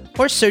Lounge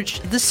or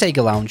search The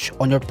Sega Lounge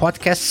on your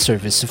podcast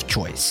service of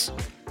choice.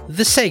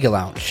 The Sega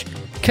Lounge.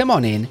 Come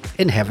on in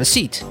and have a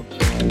seat.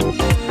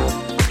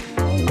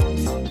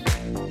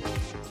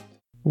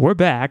 We're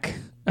back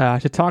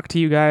to talk to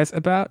you guys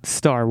about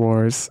Star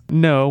Wars.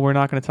 No, we're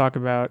not going to talk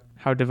about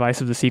how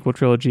divisive the sequel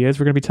trilogy is.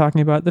 We're going to be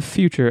talking about the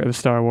future of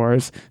Star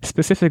Wars,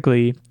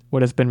 specifically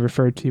what has been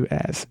referred to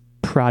as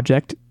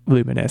Project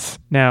Luminous.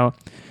 Now,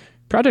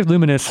 Project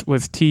Luminous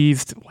was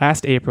teased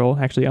last April,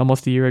 actually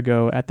almost a year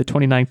ago, at the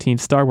 2019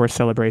 Star Wars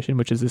Celebration,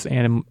 which is this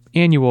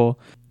annual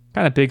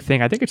kind of big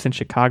thing. I think it's in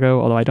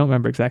Chicago, although I don't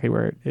remember exactly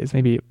where it is.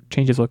 Maybe it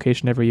changes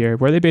location every year,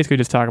 where they basically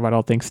just talk about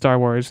all things Star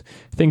Wars,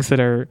 things that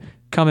are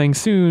coming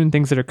soon,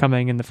 things that are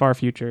coming in the far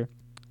future.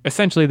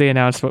 Essentially, they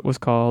announced what was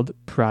called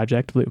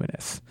Project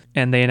Luminous.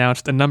 And they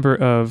announced a number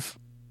of,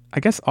 I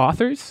guess,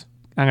 authors.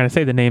 I'm going to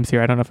say the names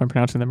here. I don't know if I'm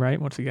pronouncing them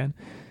right once again.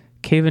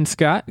 Cavan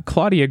Scott,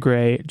 Claudia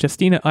Gray,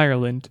 Justina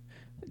Ireland,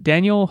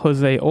 Daniel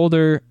Jose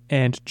Older,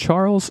 and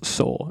Charles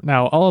Soule.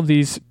 Now, all of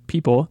these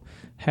people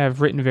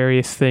have written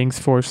various things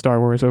for Star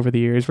Wars over the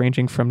years,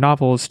 ranging from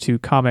novels to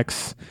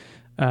comics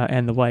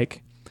and the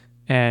like.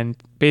 And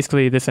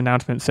basically, this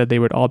announcement said they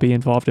would all be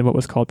involved in what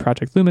was called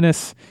Project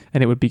Luminous,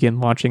 and it would begin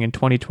launching in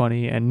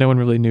 2020, and no one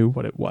really knew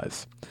what it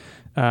was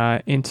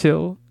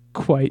until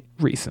quite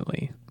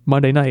recently.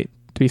 Monday night,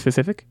 to be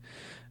specific.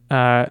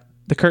 The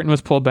curtain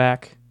was pulled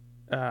back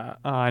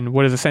on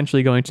what is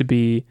essentially going to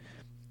be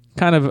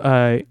kind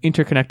of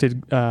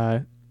interconnected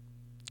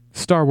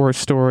Star Wars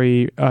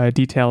story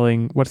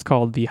detailing what's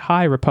called the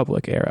High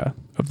Republic era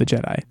of the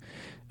Jedi.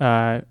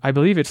 I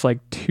believe it's like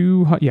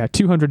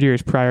 200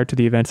 years prior to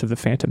the events of the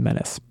Phantom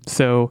Menace.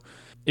 So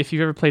if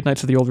you've ever played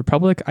Knights of the Old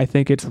Republic, I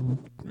think it's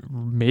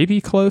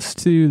maybe close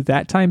to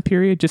that time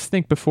period. Just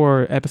think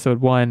before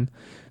Episode 1,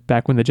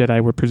 back when the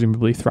Jedi were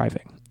presumably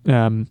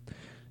thriving.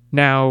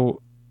 Now,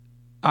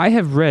 I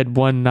have read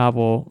one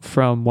novel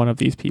from one of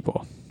these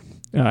people.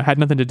 Had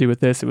nothing to do with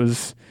this. It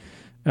was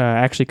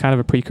actually kind of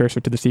a precursor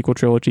to the sequel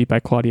trilogy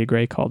by Claudia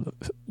Gray called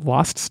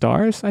Lost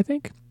Stars, I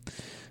think.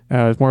 It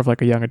was more of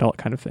like a young adult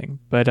kind of thing.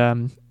 But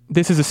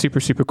this is a super,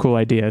 super cool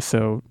idea.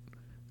 So,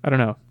 I don't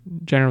know,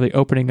 generally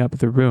opening up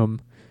the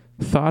room.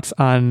 Thoughts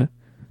on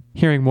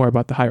hearing more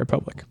about the High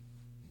Republic?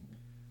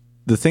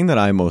 The thing that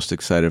I'm most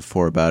excited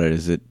for about it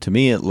is that, to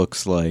me, it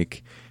looks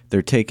like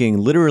they're taking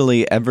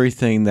literally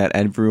everything that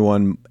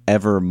everyone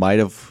ever might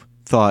have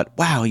thought,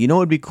 wow, you know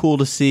what would be cool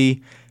to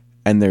see?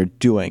 And they're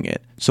doing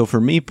it. So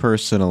for me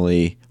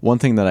personally, one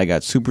thing that I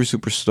got super,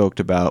 super stoked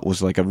about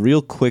was like a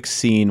real quick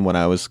scene when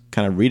I was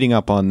kind of reading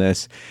up on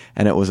this,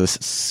 and it was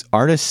a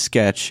artist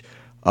sketch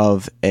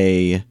of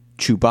a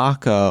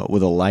Chewbacca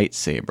with a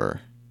lightsaber.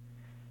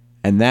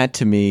 And that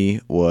to me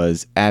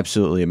was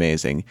absolutely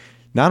amazing.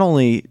 Not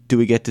only do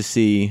we get to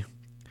see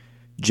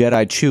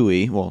Jedi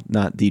Chewie, well,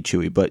 not the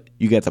Chewie, but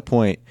you get the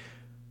point.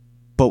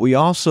 But we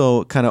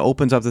also kind of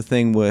opens up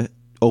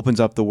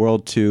the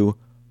world to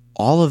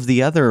all of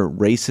the other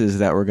races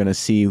that we're going to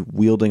see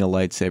wielding a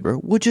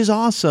lightsaber, which is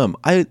awesome.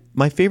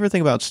 My favorite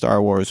thing about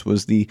Star Wars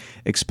was the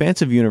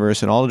expansive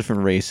universe and all the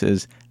different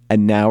races,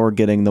 and now we're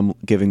giving them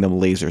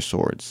laser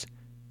swords.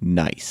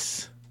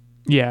 Nice.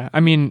 Yeah, I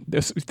mean,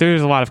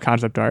 there's a lot of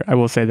concept art. I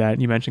will say that.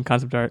 You mentioned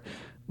concept art.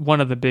 One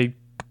of the big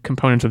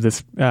components of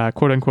this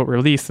quote-unquote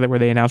release where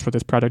they announced what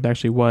this project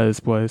actually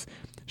was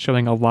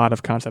showing a lot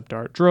of concept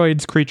art.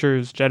 Droids,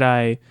 creatures,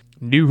 Jedi,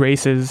 new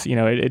races.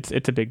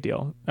 It's a big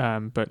deal.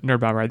 But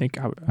Nerdbomber, I think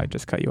I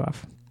just cut you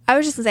off. I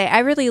was just going to say, I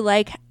really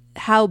like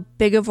how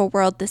big of a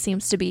world this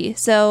seems to be.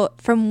 So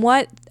from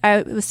what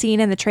I was seeing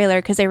in the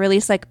trailer, because they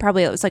released it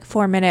was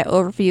 4-minute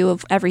overview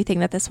of everything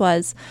that this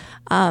was,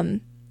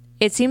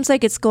 it seems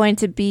like it's going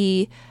to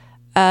be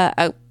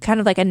a kind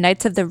of like a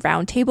Knights of the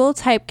Round Table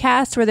type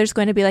cast, where there's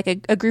going to be like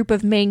a group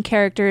of main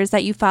characters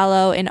that you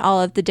follow in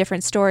all of the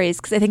different stories.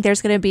 Because I think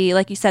there's going to be,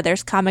 like you said,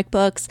 there's comic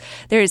books,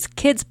 there's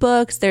kids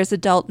books, there's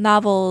adult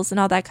novels and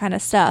all that kind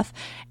of stuff.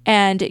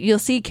 And you'll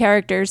see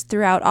characters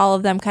throughout all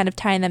of them, kind of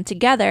tying them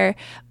together,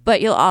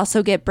 but you'll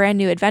also get brand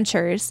new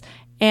adventures.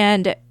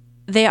 And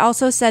they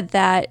also said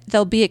that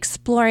they'll be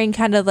exploring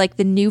kind of like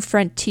the new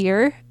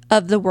frontier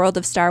of the world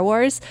of Star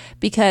Wars,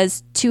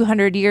 because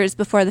 200 years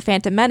before the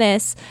Phantom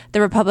Menace, the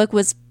Republic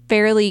was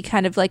fairly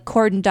kind of like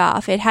cordoned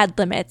off. It had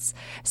limits.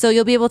 So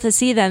you'll be able to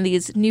see then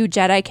these new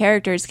Jedi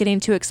characters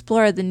getting to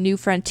explore the new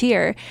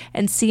frontier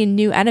and see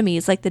new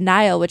enemies like the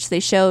Nihil, which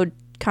they showed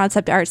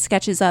concept art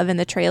sketches of in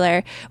the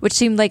trailer, which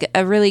seemed like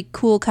a really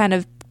cool kind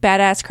of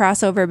badass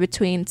crossover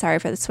between, sorry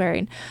for the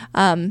swearing,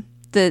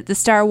 the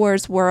Star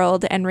Wars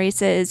world and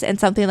races and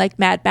something like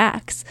Mad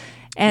Max.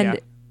 And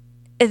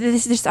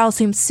this just all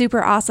seems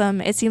super awesome.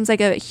 It seems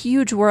like a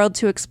huge world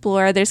to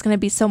explore. There's going to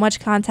be so much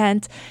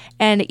content.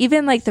 And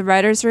even like the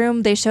writer's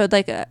room, they showed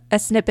like a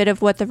snippet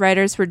of what the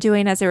writers were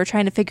doing as they were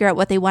trying to figure out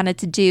what they wanted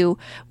to do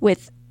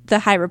with the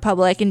High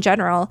Republic in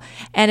general.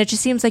 And it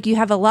just seems like you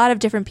have a lot of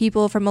different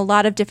people from a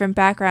lot of different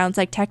backgrounds,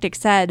 like Tactic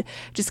said,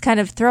 just kind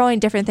of throwing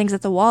different things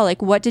at the wall.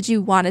 Like, what did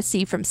you want to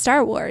see from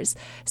Star Wars?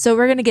 So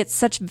we're going to get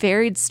such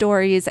varied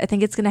stories. I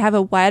think it's going to have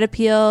a wide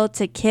appeal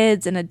to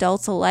kids and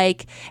adults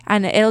alike.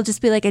 And it'll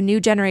just be like a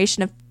new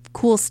generation of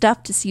cool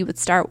stuff to see with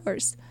Star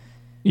Wars.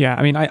 Yeah,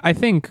 I mean, I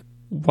think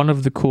one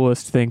of the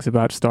coolest things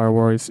about Star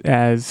Wars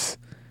as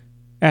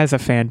a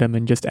fandom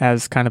and just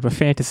as kind of a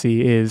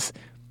fantasy is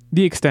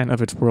the extent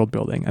of its world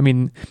building. I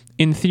mean,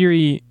 in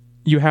theory,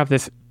 you have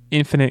this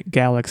infinite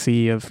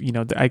galaxy of,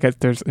 I guess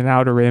there's an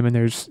outer rim and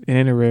there's an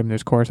inner rim,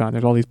 there's Coruscant,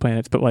 there's all these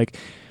planets, but like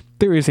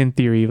there is in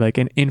theory like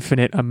an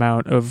infinite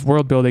amount of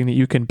world building that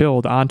you can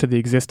build onto the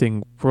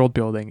existing world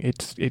building.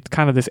 It's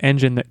kind of this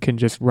engine that can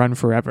just run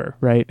forever,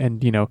 right?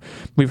 And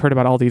we've heard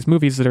about all these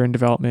movies that are in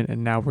development,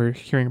 and now we're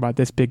hearing about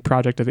this big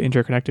project of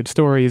interconnected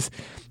stories.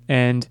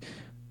 And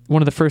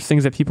one of the first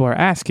things that people are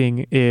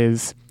asking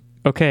is,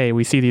 okay,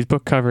 we see these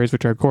book covers,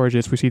 which are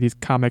gorgeous. We see these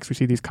comics, we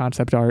see these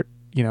concept art,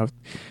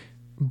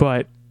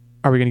 but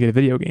are we going to get a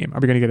video game? Are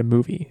we going to get a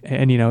movie?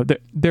 And,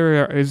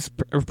 there are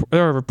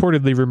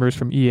reportedly rumors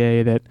from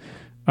EA that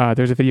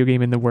there's a video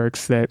game in the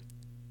works that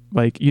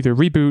like either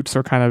reboots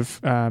or kind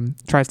of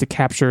tries to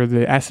capture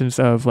the essence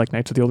of like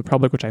Knights of the Old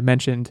Republic, which I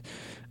mentioned.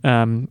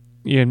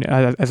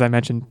 As I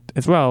mentioned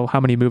as well, how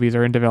many movies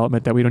are in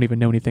development that we don't even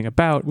know anything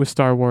about with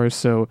Star Wars.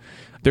 So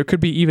there could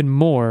be even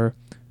more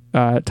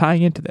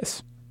tying into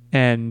this.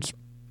 And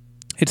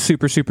it's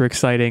super, super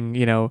exciting.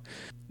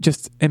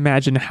 Just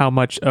imagine how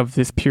much of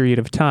this period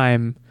of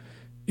time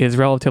is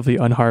relatively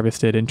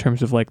unharvested in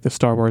terms of like the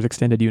Star Wars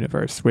extended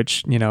universe,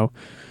 which,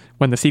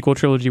 when the sequel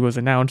trilogy was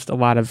announced, a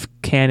lot of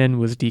canon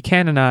was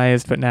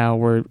decanonized, but now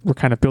we're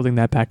kind of building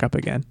that back up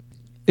again.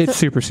 It's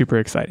super, super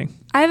exciting.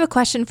 I have a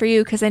question for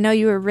you, because I know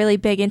you were really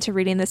big into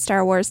reading the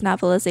Star Wars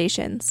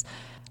novelizations.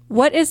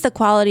 What is the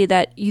quality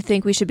that you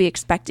think we should be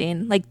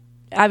expecting? Like,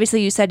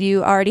 obviously you said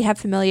you already have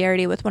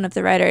familiarity with one of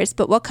the writers,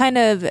 but what kind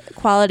of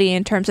quality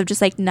in terms of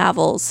just like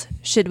novels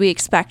should we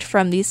expect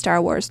from these Star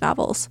Wars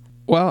novels?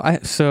 Well, I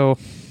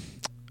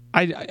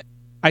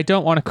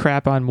don't want to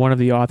crap on one of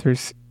the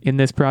authors in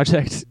this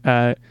project.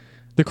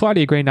 The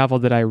Claudia Gray novel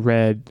that I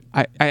read,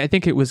 I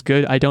think it was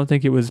good. I don't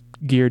think it was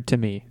geared to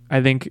me.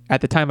 I think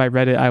at the time I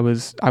read it, I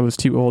was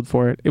too old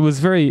for it. It was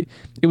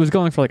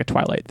going for like a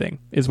Twilight thing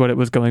is what it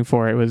was going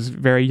for. It was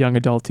very young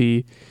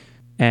adulty.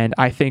 And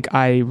I think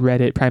I read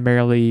it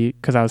primarily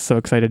because I was so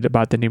excited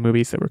about the new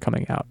movies that were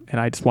coming out.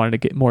 And I just wanted to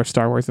get more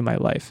Star Wars in my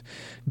life.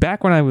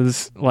 Back when I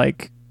was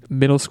like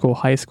middle school,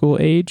 high school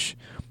age,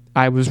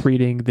 I was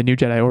reading the New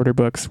Jedi Order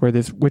books,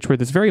 which were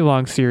this very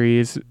long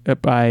series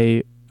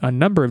by a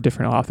number of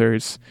different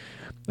authors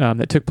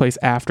that took place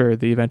after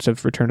the events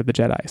of Return of the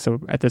Jedi.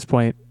 So at this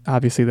point,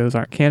 obviously those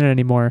aren't canon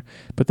anymore,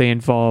 but they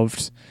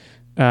involved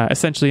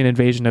essentially an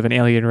invasion of an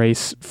alien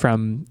race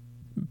from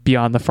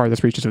beyond the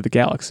farthest reaches of the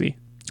galaxy.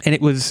 And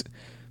it was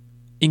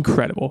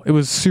incredible. It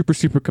was super,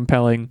 super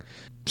compelling,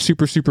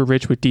 super, super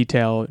rich with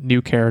detail,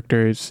 new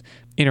characters,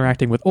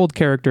 interacting with old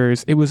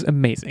characters. It was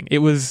amazing. It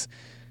was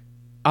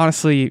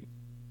honestly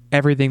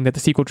everything that the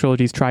sequel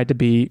trilogies tried to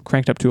be,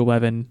 cranked up to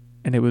 11,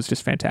 and it was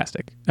just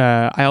fantastic.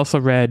 I also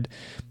read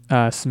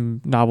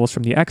some novels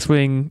from the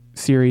X-Wing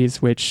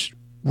series, which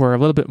were a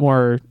little bit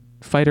more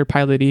fighter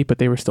pilot-y, but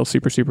they were still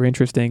super, super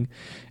interesting.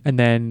 And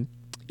then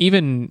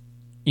even,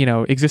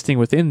 existing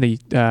within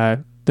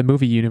the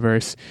movie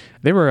universe,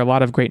 there were a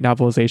lot of great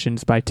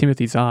novelizations by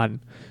Timothy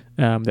Zahn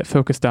that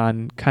focused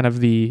on kind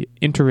of the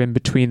interim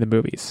between the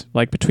movies,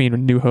 like between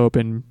New Hope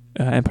and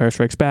Empire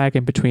Strikes Back,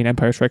 and between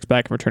Empire Strikes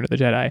Back and Return of the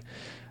Jedi,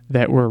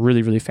 that were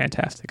really, really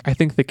fantastic. I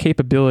think the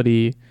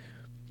capability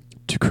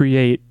to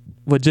create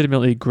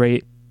legitimately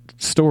great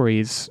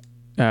stories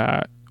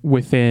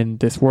within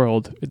this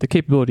world, the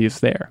capability is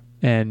there.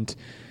 And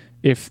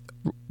if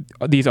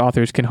these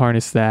authors can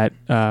harness that,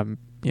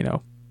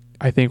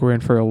 I think we're in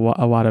for a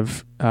lot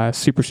of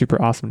super,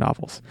 super awesome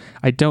novels.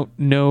 I don't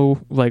know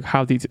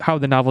how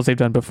the novels they've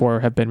done before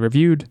have been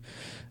reviewed.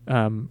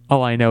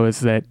 All I know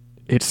is that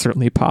it's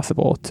certainly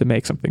possible to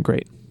make something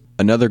great.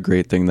 Another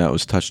great thing that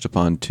was touched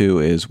upon too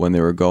is when they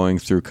were going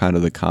through kind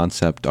of the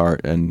concept art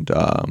and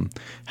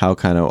how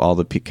kind of all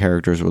the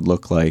characters would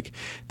look like,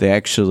 they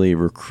actually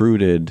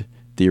recruited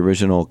the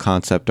original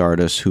concept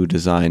artist who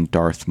designed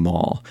Darth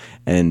Maul.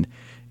 And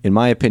in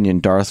my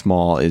opinion, Darth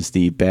Maul is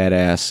the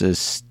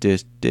badassest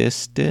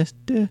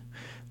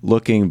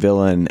looking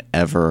villain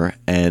ever.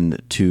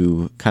 And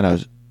to kind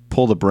of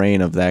pull the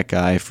brain of that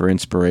guy for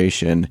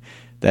inspiration,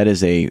 that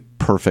is a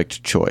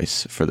perfect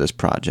choice for this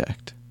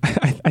project.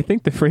 I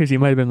think the phrase you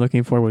might have been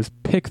looking for was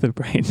pick the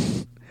brain.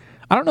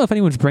 I don't know if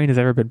anyone's brain has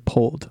ever been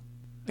pulled.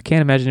 I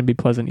can't imagine it'd be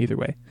pleasant either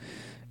way.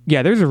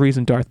 Yeah, there's a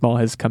reason Darth Maul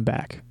has come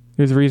back.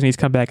 There's a reason he's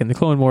come back in the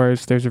Clone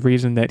Wars. There's a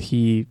reason that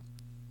he,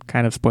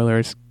 kind of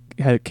spoilers,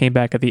 came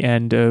back at the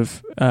end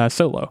of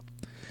Solo.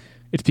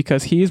 It's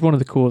because he is one of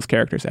the coolest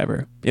characters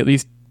ever, at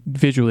least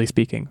visually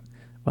speaking.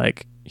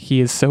 Like,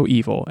 he is so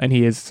evil, and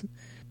he is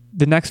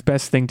the next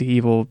best thing to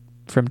evil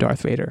from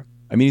Darth Vader.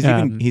 I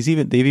mean,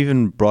 they've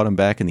even brought him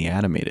back in the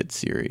animated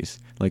series.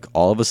 Like,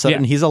 all of a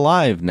sudden, he's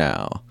alive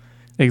now.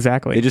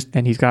 Exactly.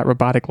 And he's got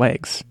robotic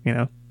legs,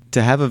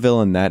 To have a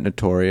villain that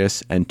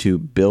notorious and to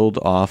build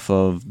off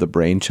of the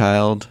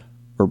brainchild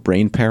or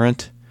brain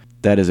parent,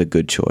 that is a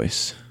good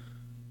choice.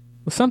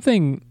 Well,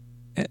 something,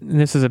 and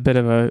this is a bit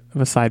of a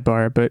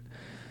sidebar, but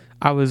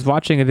I was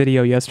watching a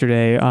video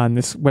yesterday on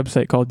this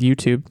website called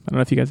YouTube. I don't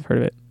know if you guys have heard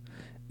of it.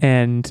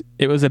 And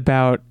it was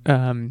about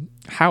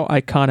how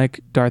iconic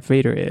Darth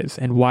Vader is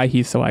and why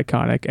he's so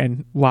iconic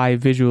and why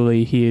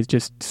visually he is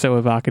just so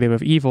evocative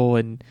of evil.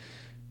 And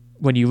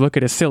when you look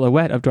at a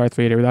silhouette of Darth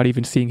Vader without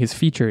even seeing his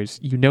features,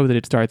 you know that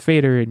it's Darth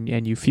Vader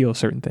and you feel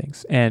certain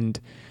things. And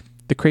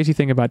the crazy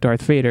thing about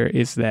Darth Vader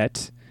is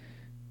that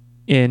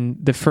in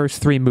the first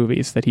 3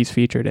 movies that he's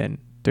featured in,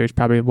 there's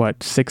probably,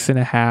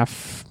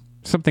 6.5,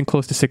 something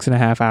close to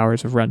 6.5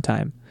 hours of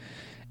runtime.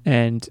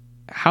 And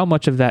how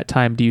much of that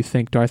time do you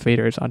think Darth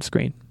Vader is on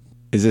screen?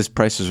 Is this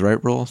Price is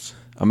Right rules?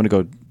 I'm going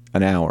to go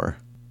an hour.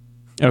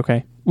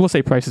 Okay. We'll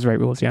say Price is Right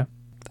rules, yeah.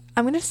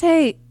 I'm going to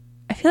say,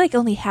 I feel like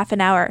only half an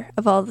hour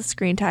of all the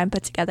screen time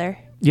put together.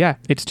 Yeah,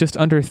 it's just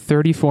under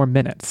 34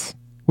 minutes,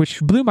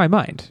 which blew my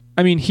mind.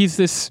 I mean, he's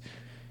this,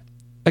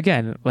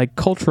 again,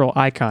 cultural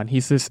icon.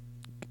 He's this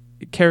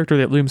character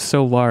that looms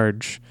so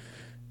large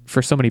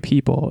for so many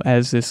people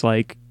as this,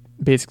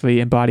 basically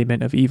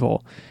embodiment of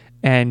evil.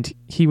 And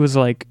he was,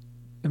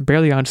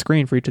 barely on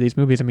screen for each of these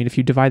movies. I mean, if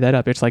you divide that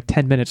up, it's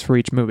 10 minutes for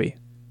each movie.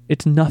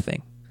 It's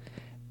nothing.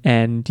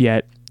 And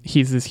yet,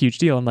 he's this huge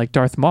deal. And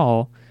Darth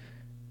Maul,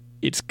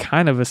 it's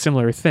kind of a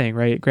similar thing,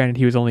 right? Granted,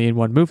 he was only in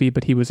one movie,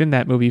 but he was in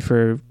that movie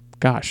for,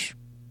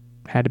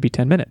 had to be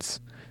 10 minutes.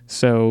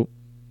 So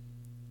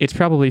it's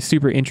probably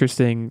super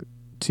interesting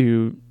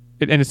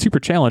and it's super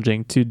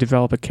challenging to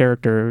develop a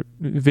character,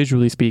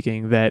 visually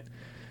speaking, that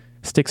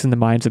sticks in the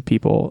minds of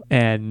people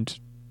and,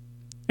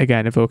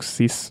 again, evokes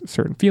these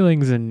certain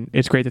feelings. And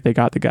it's great that they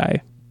got the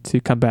guy to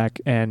come back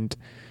and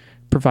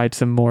provide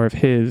some more of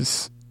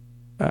his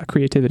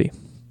creativity.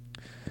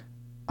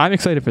 I'm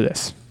excited for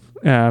this.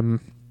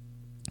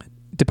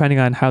 Depending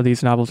on how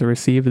these novels are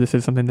received, this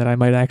is something that I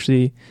might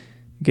actually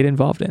get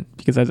involved in.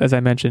 Because as I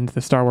mentioned,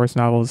 the Star Wars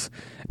novels,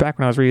 back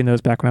when I was reading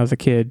those, back when I was a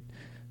kid,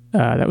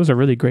 that was a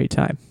really great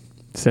time.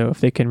 So if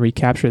they can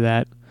recapture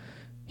that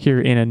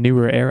here in a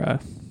newer era,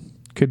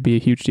 could be a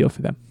huge deal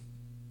for them.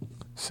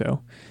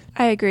 So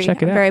I agree.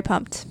 Check it out. Very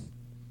pumped.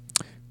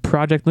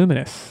 Project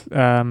Luminous.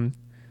 I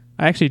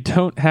actually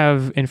don't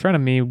have in front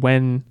of me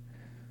when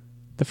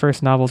the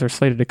first novels are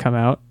slated to come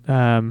out.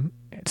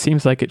 It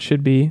seems like it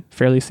should be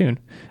fairly soon.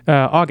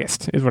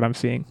 August is what I'm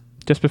seeing,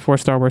 just before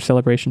Star Wars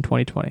Celebration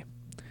 2020.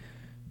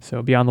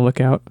 So be on the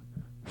lookout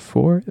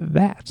for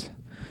that.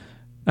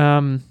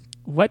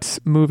 Let's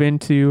move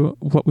into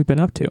what we've been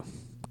up to.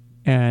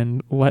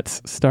 And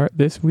let's start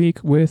this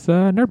week with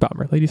Nerd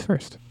Bomber. Ladies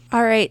first.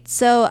 All right,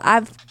 so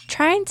I'm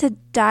trying to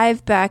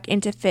dive back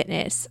into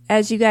fitness.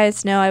 As you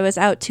guys know, I was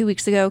out 2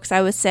 weeks ago because I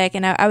was sick,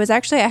 and I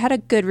had a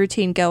good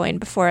routine going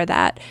before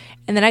that.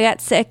 And then I got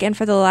sick, and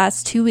for the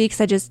last 2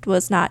 weeks, I just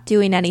was not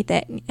doing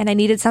anything, and I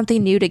needed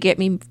something new to get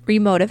me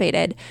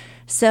remotivated.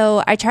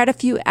 So I tried a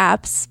few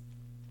apps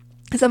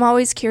because I'm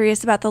always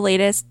curious about the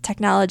latest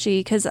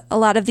technology, because a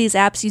lot of these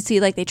apps you see,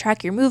 like, they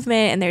track your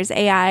movement and there's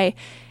AI.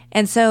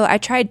 And so I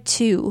tried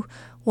two.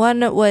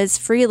 One was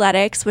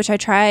Freeletics, which I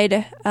tried.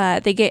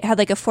 They had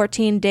like a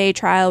 14-day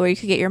trial where you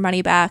could get your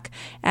money back,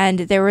 and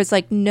there was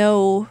like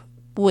no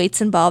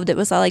weights involved. It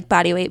was all like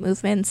body weight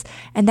movements.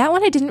 And that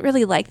one I didn't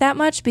really like that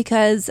much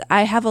because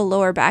I have a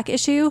lower back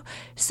issue.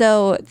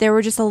 So there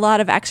were just a lot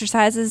of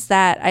exercises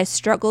that I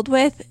struggled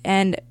with,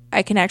 and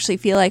I can actually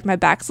feel like my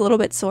back's a little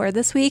bit sore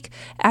this week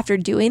after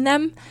doing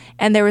them,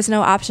 and there was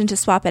no option to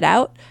swap it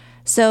out.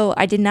 So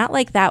I did not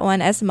like that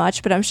one as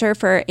much, but I'm sure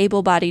for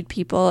able-bodied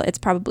people, it's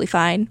probably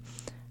fine.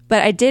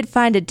 But I did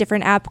find a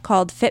different app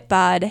called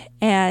Fitbod,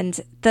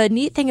 and the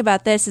neat thing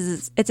about this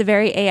is it's a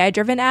very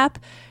AI-driven app,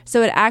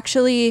 so it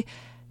actually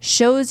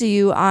shows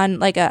you on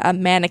like a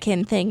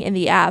mannequin thing in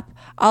the app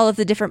all of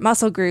the different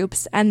muscle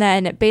groups, and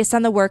then based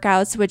on the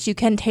workouts, which you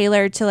can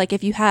tailor to, like,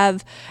 if you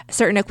have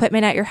certain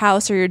equipment at your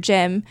house or your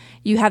gym,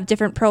 you have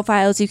different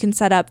profiles you can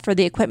set up for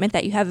the equipment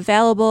that you have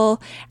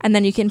available, and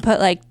then you can put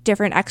like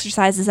different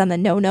exercises on the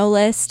no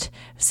list.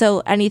 So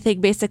anything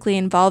basically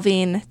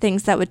involving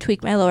things that would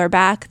tweak my lower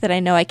back that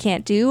I know I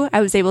can't do, I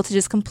was able to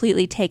just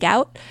completely take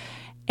out.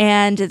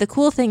 And the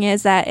cool thing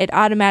is that it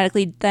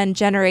automatically then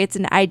generates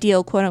an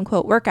ideal quote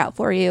unquote workout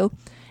for you,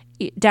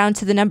 down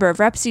to the number of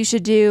reps you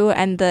should do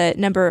and the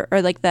number,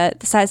 or like the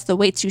size of the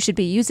weights you should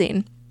be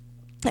using.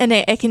 And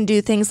it can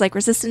do things like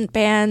resistance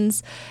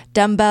bands,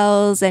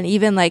 dumbbells, and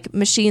even like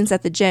machines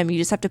at the gym. You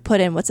just have to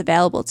put in what's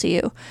available to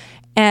you.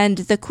 And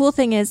the cool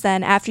thing is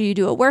then after you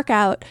do a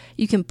workout,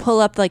 you can pull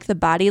up like the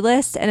body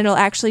list, and it'll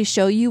actually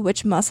show you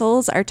which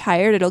muscles are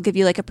tired. It'll give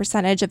you like a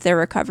percentage of their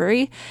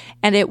recovery,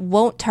 and it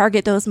won't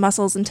target those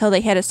muscles until they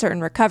hit a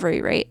certain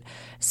recovery rate.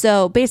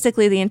 So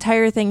basically the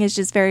entire thing is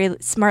just very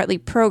smartly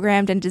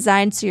programmed and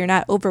designed so you're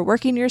not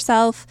overworking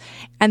yourself,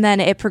 and then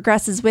it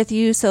progresses with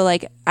you. So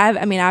like,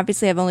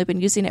 obviously I've only been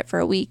using it for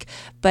a week,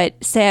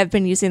 but say I've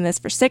been using this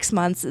for 6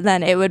 months,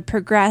 then it would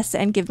progress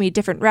and give me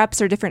different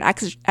reps or different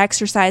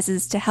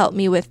exercises to help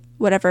me with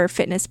whatever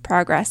fitness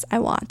progress I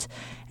want.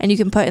 And you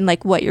can put in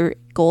like what your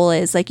goal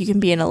is. Like you can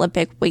be an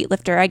Olympic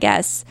weightlifter, I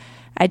guess.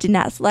 I did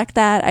not select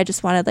that. I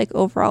just wanted like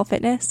overall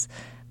fitness,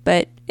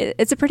 but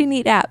it's a pretty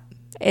neat app.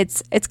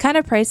 It's kind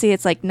of pricey.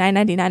 It's like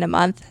 $9.99 a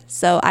month.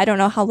 So I don't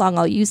know how long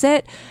I'll use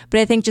it, but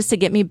I think just to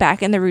get me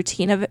back in the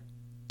routine of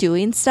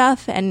doing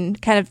stuff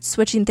and kind of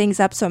switching things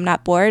up so I'm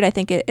not bored, I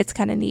think it's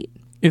kind of neat.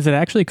 Is it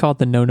actually called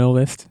the no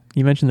list?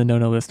 You mentioned the no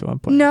list at one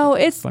point. No,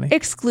 it's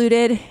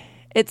excluded.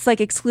 It's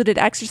like excluded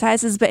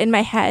exercises, but in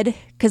my head,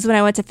 because when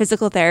I went to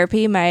physical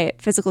therapy, my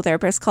physical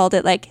therapist called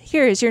it like,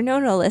 here's your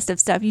no list of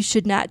stuff you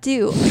should not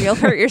do or you'll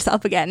hurt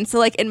yourself again. So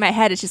like in my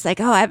head, it's just like,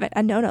 oh, I have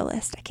a no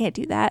list. I can't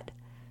do that.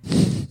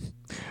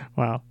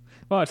 Wow.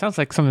 Well, it sounds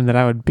like something that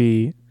I would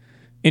be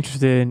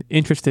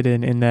interested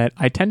in that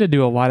I tend to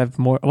do a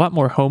lot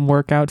more home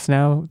workouts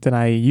now than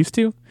I used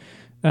to.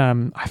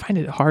 I find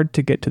it hard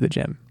to get to the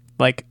gym.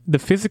 Like the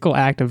physical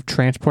act of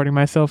transporting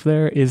myself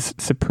there is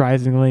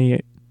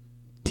surprisingly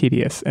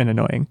tedious and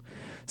annoying.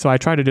 So I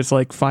try to just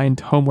like find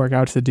home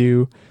workouts to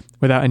do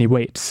without any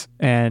weights,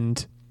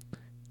 and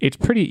it's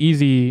pretty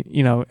easy.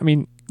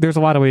 There's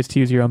a lot of ways to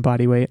use your own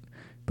body weight,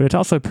 but it's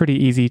also pretty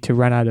easy to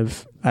run out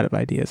of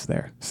ideas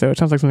there. So it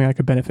sounds like something I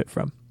could benefit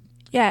from.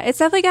 Yeah, it's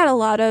definitely got a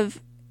lot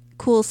of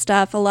cool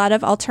stuff, a lot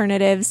of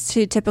alternatives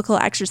to typical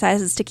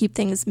exercises to keep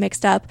things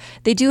mixed up.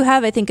 They do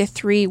have, I think, a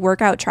 3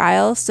 workout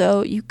trial.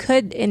 So you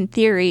could, in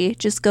theory,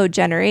 just go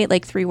generate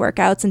like 3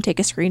 workouts and take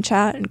a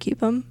screenshot and keep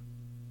them.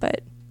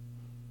 But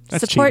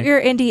that's support cheating.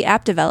 Your indie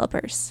app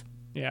developers.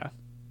 Yeah.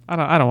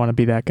 I don't want to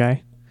be that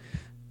guy.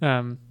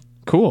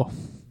 Cool.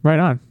 Right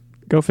on.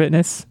 Go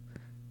fitness.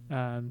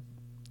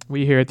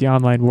 We here at the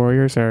Online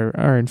Warriors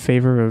are in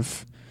favor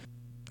of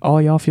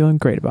all y'all feeling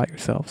great about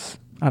yourselves.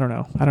 I don't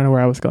know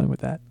where I was going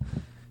with that.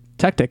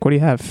 Tactic, what do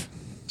you have?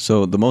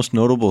 So the most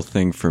notable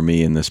thing for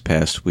me in this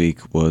past week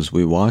was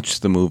we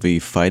watched the movie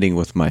Fighting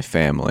with My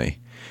Family.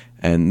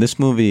 And this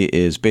movie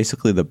is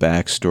basically the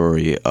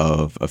backstory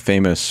of a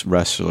famous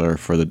wrestler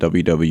for the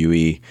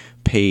WWE,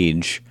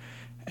 Paige,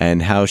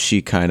 and how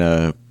she kind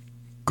of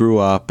grew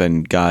up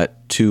and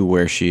got to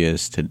where she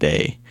is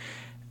today.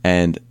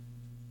 And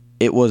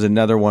it was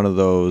another one of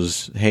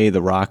those, hey,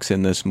 The Rock's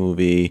in this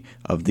movie,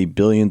 of the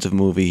billions of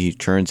movies he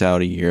churns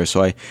out a year.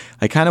 So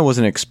I kind of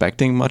wasn't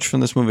expecting much from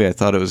this movie. I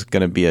thought it was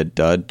going to be a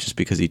dud just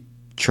because he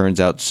churns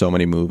out so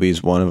many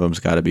movies. One of them's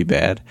got to be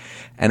bad.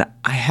 And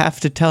I have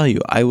to tell you,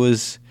 I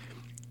was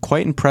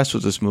quite impressed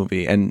with this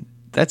movie. And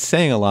that's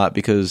saying a lot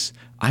because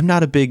I'm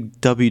not a big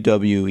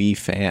WWE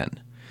fan.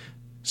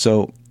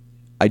 So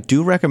I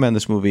do recommend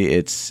this movie.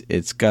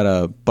 It's got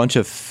a bunch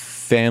of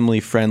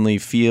family-friendly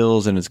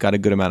feels, and it's got a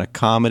good amount of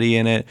comedy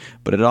in it,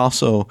 but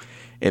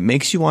it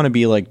makes you want to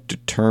be like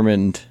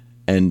determined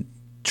and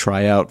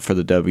try out for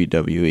the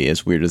WWE,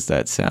 as weird as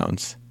that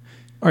sounds.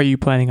 Are you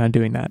planning on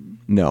doing that?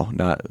 No,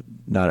 not.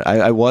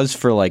 I was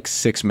for like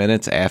 6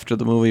 minutes after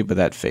the movie, but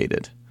that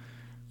faded.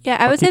 Yeah,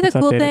 I I'll would say keep us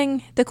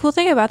the cool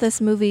thing about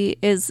this movie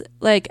is,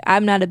 like,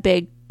 I'm not a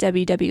big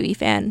WWE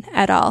fan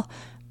at all,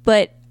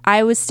 but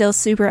I was still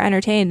super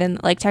entertained,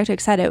 and like Tactic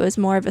said, it was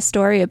more of a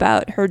story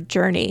about her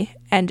journey,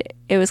 and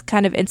it was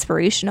kind of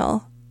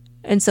inspirational.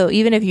 And so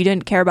even if you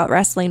didn't care about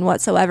wrestling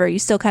whatsoever, you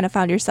still kind of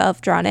found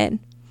yourself drawn in.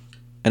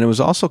 And it was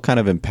also kind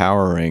of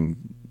empowering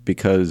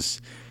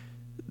because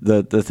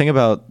the thing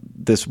about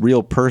this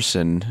real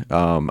person,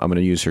 I'm going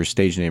to use her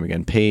stage name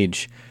again,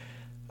 Paige,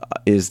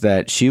 is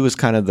that she was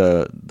kind of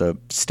the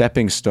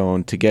stepping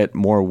stone to get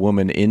more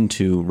women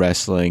into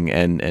wrestling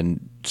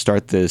and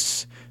start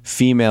this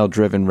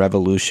female-driven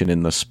revolution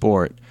in the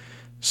sport.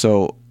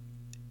 So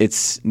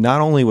it's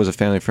not only was a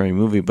family-friendly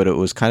movie, but it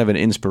was kind of an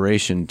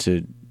inspiration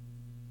to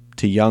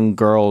young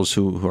girls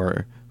who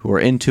are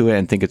into it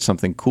and think it's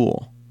something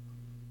cool.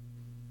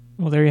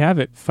 Well, there you have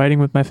it. Fighting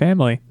with my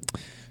family.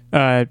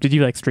 Did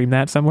you like stream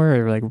that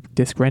somewhere, or like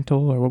disc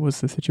rental, or what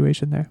was the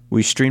situation there?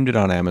 We streamed it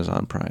on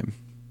Amazon Prime.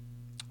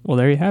 Well,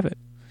 there you have it.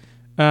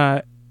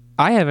 I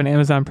have an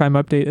Amazon Prime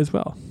update as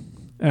well.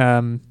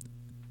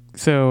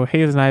 So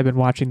Hayes and I have been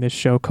watching this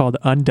show called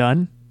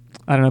Undone.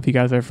 I don't know if you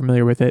guys are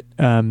familiar with it.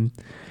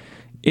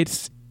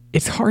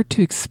 It's hard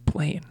to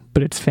explain,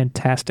 but it's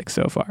fantastic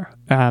so far.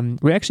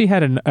 We actually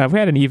had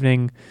an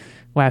evening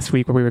last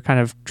week where we were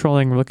kind of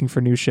trolling, looking for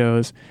new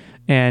shows,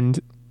 and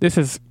this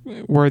is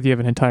worthy of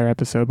an entire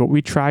episode. But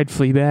we tried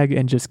Fleabag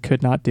and just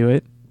could not do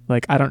it.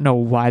 Like, I don't know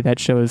why that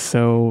show is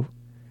so.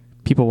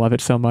 People love it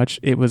so much.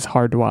 It was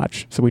hard to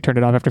watch, so we turned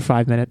it off after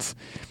 5 minutes.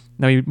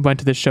 Now we went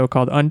to this show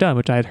called Undone,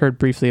 which I had heard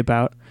briefly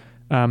about,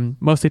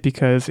 mostly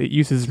because it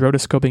uses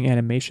rotoscoping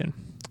animation.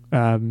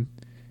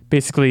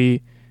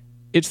 Basically,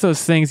 it's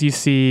those things you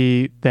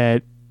see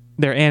that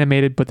they're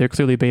animated, but they're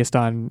clearly based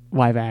on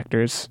live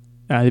actors.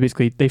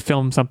 They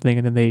film something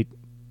and then they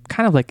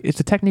kind of like, it's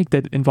a technique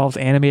that involves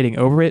animating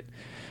over it.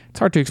 It's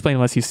hard to explain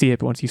unless you see it,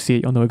 but once you see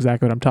it, you'll know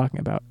exactly what I'm talking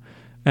about.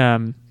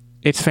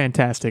 It's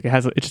fantastic.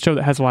 It's a show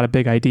that has a lot of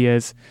big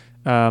ideas.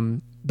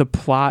 The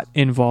plot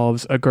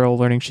involves a girl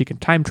learning she can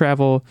time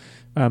travel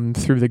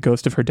through the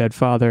ghost of her dead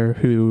father,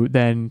 who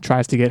then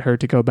tries to get her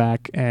to go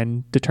back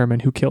and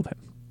determine who killed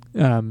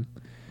him.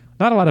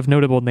 Not a lot of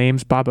notable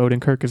names. Bob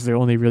Odenkirk is the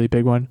only really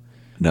big one.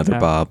 Another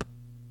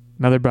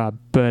Bob,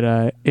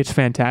 but it's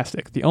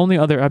fantastic. The only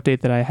other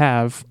update that I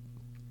have,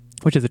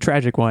 which is a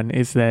tragic one,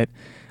 is that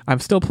I'm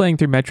still playing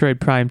through Metroid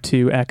Prime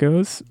 2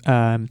 Echoes.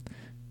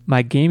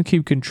 My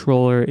GameCube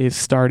controller is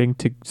starting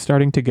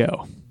to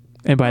go.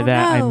 And by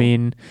I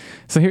mean,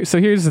 so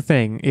here's the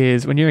thing,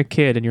 is when you're a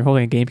kid and you're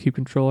holding a GameCube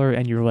controller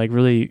and you're like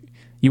really,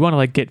 you want to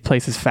like get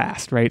places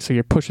fast, right? So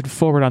you're pushing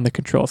forward on the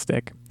control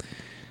stick.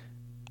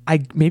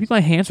 Maybe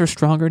my hands are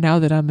stronger now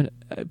that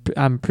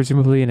I'm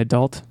presumably an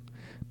adult,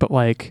 but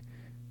like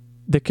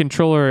the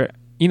controller,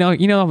 you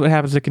know what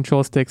happens to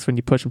control sticks when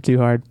you push them too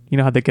hard? You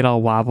know how they get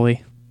all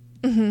wobbly?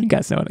 Mm-hmm. You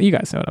guys know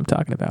what I'm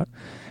talking about.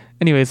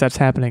 Anyways, that's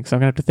happening. So I'm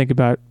going to have to think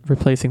about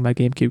replacing my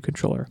GameCube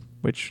controller,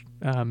 which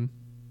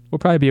will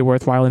probably be a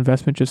worthwhile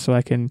investment just so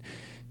I can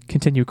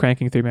continue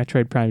cranking through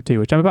Metroid Prime 2,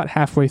 which I'm about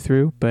halfway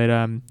through, but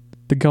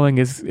the going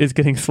is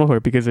getting slower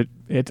because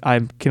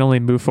I can only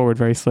move forward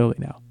very slowly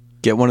now.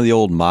 Get one of the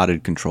old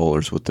modded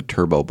controllers with the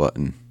turbo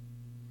button.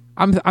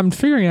 I'm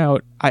figuring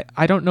out,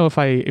 I don't know if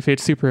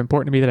it's super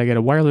important to me that I get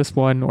a wireless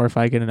one or if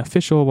I get an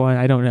official one.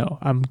 I don't know.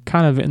 I'm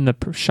kind of in the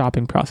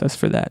shopping process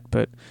for that,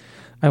 but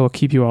I will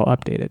keep you all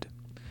updated.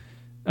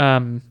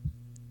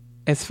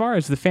 As far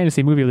as the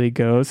Fantasy Movie League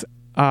goes,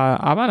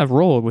 I'm on a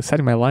roll with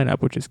setting my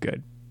lineup, which is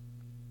good.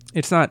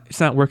 It's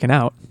not working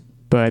out,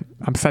 but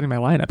I'm setting my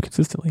lineup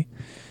consistently.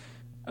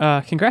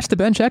 Congrats to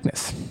Ben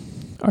Checkness,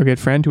 our good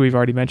friend who we've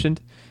already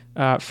mentioned.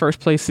 First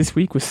place this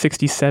week was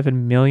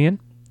 67 million,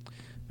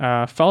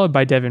 followed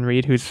by Devin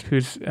Reed,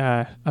 who's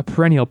a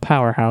perennial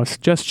powerhouse,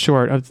 just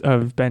short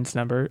of Ben's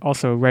number,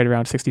 also right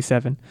around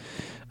 67.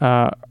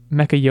 Mecha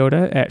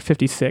Yoda at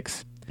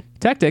 56.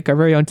 Tactic, our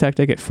very own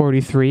Tactic, at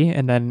 43,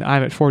 and then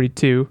I'm at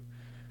 42.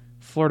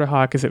 Florida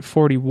Hawk is at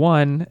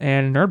 41,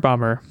 and Nerd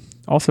Bomber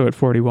also at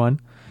 41.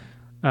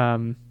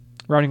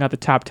 Rounding out the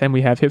top 10,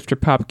 we have Hipster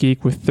Pop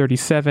Geek with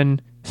 37,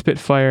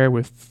 Spitfire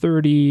with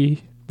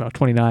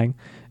 29,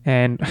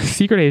 and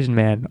Secret Asian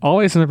Man,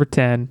 always number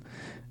 10,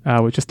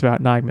 with just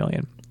about 9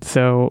 million.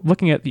 So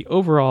looking at the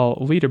overall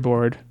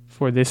leaderboard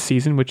for this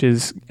season, which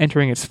is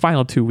entering its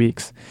final 2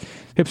 weeks,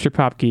 Hipster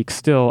Pop Geek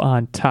still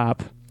on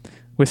top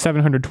with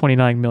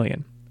 729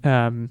 million.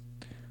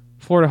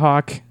 Florida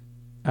Hawk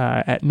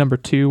at number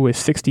 2 with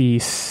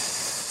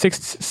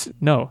 66.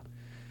 No,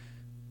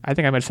 I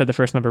think I might have said the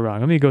first number wrong.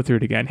 Let me go through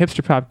it again.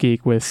 Hipster Pop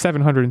Geek with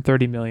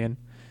 730 million.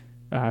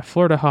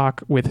 Florida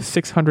Hawk with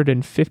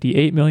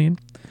 658 million.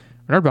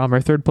 Nerd Bomber,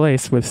 third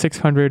place with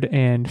 55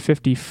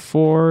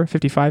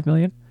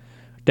 million.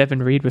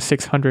 Devin Reed with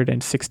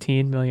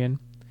 616 million.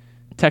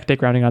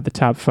 Tactic rounding out the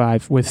top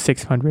 5 with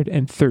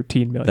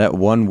 613 million. That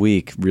 1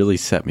 week really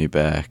set me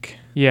back.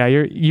 Yeah,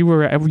 you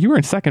were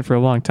in second for a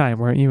long time,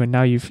 weren't you? And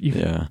now you're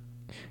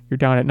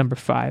down at number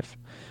 5.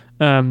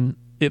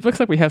 It looks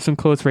like we have some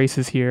close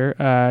races here.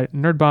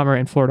 Nerd Bomber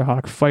and Florida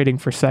Hawk fighting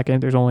for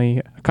second. There's only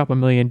a couple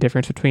million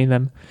difference between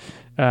them.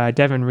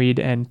 Devin Reed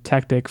and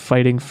Tactic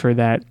fighting for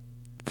that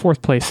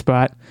 4th place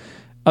spot.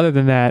 Other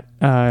than that,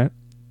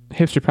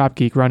 Hipster Pop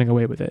Geek running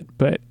away with it.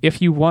 But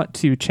if you want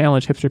to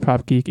challenge Hipster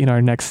Pop Geek in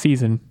our next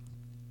season,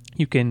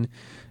 you can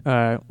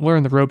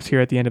learn the ropes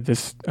here at the end of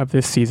this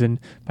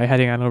season by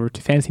heading on over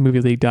to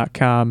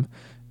fantasymovieleague.com,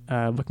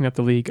 looking up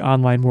the League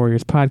Online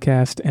Warriors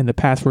podcast, and the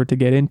password to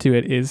get into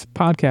it is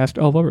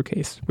podcast all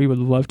lowercase. We would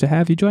love to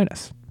have you join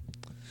us.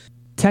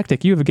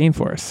 Tactic, you have a game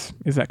for us.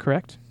 Is that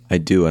correct? I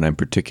do, and I'm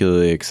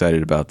particularly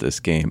excited about this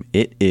game.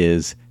 It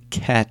is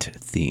cat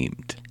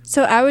themed.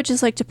 So I would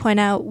just like to point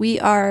out we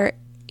are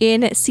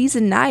in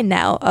season 9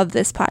 now of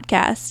this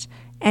podcast,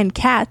 and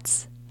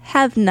cats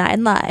have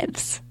 9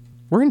 lives.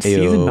 We're in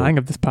season 9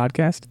 of this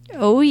podcast.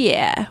 Oh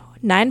yeah,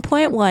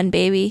 9.1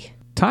 baby.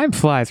 Time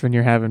flies when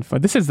you're having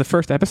fun. This is the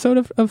first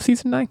episode of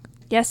season 9?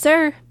 Yes,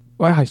 sir.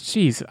 Wow,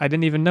 jeez, I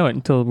didn't even know it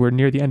until we're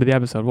near the end of the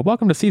episode. Well,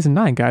 welcome to season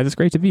 9, guys. It's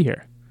great to be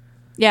here.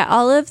 Yeah,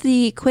 all of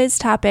the quiz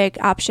topic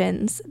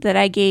options that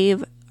I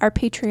gave our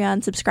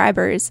Patreon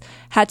subscribers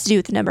had to do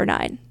with the number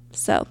 9.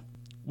 So,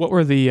 what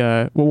were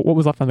the what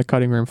was left on the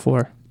cutting room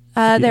floor?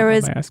 There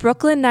was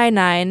Brooklyn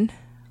Nine-Nine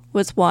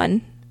was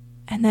one,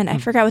 and then I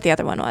forgot what the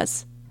other one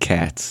was.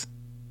 Cats.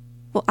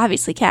 Well,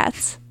 obviously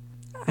cats.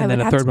 And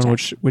then a third one,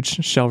 which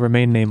shall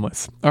remain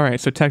nameless. All right,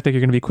 so Tactic,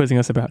 you're going to be quizzing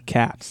us about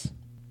cats.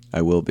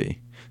 I will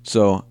be.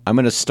 So I'm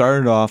going to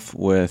start it off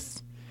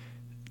with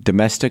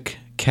domestic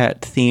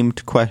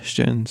cat-themed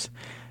questions,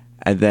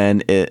 and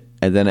then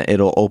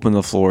it'll open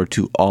the floor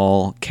to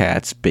all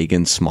cats, big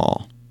and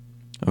small.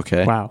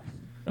 Okay? Wow.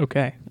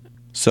 Okay.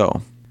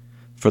 So,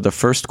 for the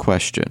first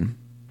question,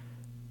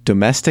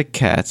 domestic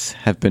cats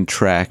have been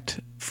tracked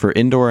for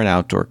indoor and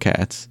outdoor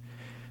cats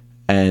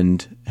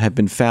and have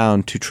been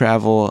found to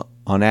travel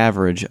on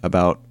average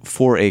about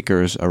 4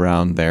 acres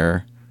around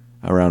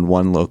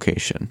one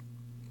location.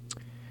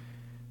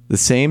 The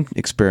same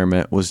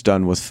experiment was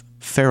done with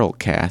feral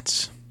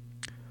cats.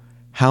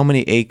 How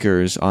many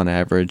acres on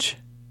average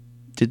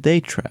did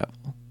they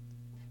travel?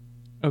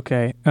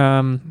 Okay.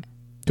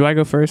 Do I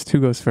go first?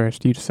 Who goes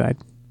first? You decide.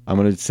 I'm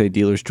going to say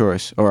dealer's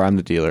choice, or I'm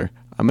the dealer.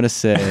 I'm going to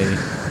say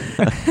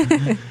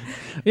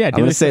yeah, I'm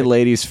going to say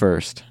ladies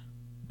first.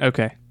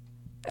 Okay.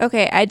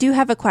 Okay, I do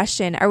have a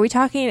question. Are we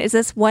talking, is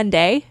this one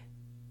day?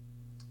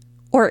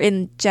 Or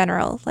in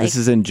general? This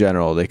is in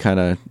general. They kind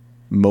of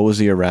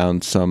mosey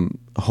around some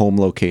home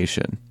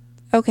location.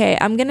 Okay,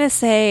 I'm going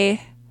to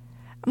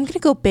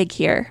go big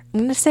here. I'm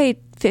going to say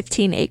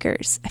 15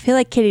 acres. I feel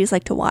like kitties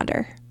like to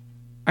wander.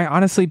 I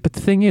honestly, but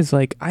the thing is,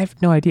 like, I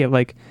have no idea.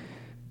 Like,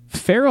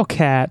 feral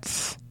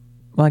cats,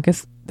 well, I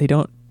guess they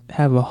don't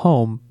have a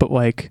home, but,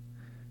 like,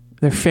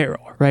 they're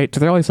feral, right? So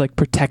they're always, like,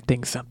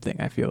 protecting something,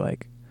 I feel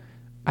like.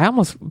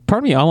 Part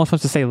of me almost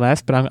wants to say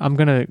less, but I'm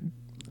gonna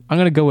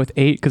go with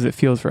 8 because it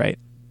feels right.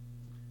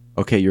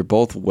 Okay, you're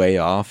both way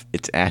off.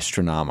 It's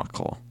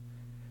astronomical.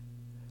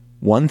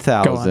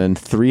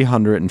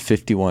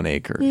 1,351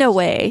 acres. No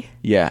way.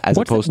 Yeah,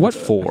 opposed to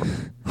 4.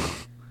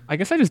 I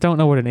guess I just don't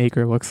know what an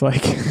acre looks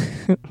like.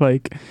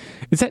 Like,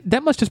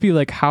 that must just be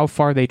like how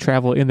far they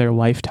travel in their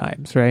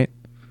lifetimes, right?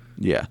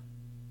 Yeah.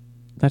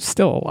 That's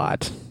still a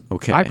lot.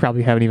 Okay. I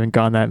probably haven't even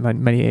gone that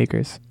many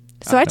acres.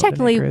 So I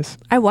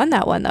won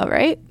that one though,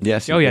 right?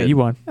 Yes. Oh yeah, you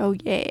won. Oh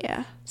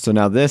yeah. So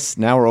now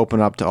we're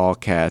open up to all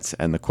cats,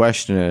 and the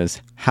question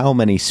is, how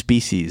many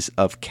species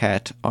of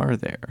cat are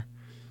there?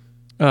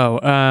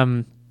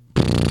 Oh,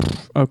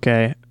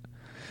 okay.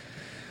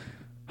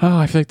 Oh,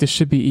 I feel like this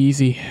should be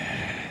easy.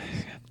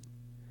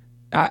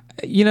 I'm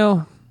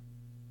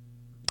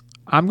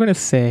going to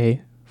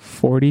say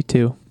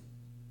 42.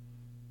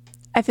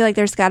 I feel like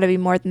there's got to be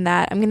more than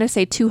that. I'm going to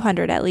say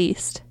 200 at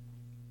least.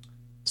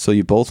 So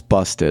you both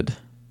busted.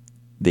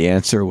 The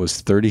answer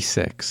was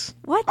 36.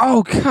 What?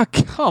 Oh, God,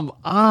 come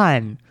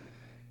on.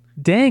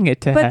 Dang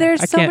it. But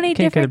there's so many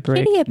different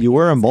kitty appearances. You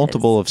were a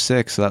multiple of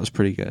 6, so that was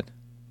pretty good.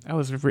 I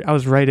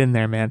was right in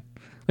there, man.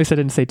 At least I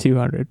didn't say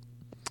 200.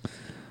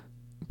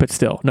 But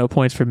still, no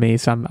points for me,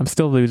 so I'm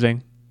still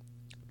losing.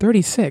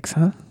 36,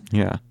 huh?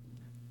 Yeah.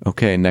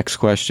 Okay, next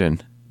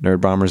question.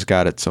 Nerd Bomber's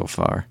got it so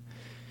far.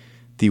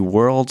 The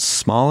world's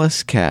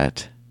smallest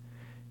cat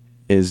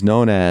is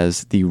known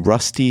as the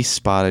rusty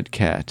spotted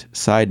cat.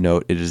 Side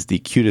note, it is the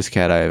cutest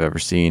cat I have ever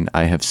seen.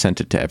 I have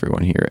sent it to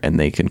everyone here, and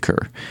they concur.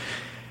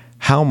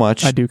 How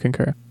much I do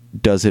concur.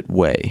 Does it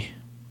weigh?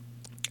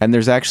 And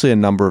there's actually a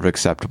number of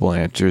acceptable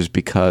answers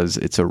because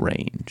it's a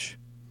range.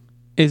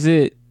 Is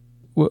it...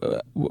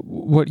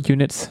 what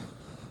units?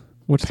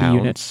 What's Pounds. The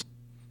unit?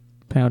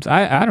 Pounds.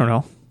 I don't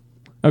know.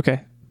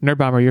 Okay. Nerd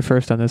Bomber, you're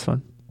first on this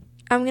one.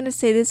 I'm going to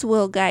say this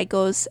Will guy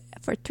goes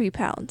for 3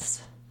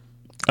 pounds.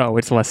 Oh,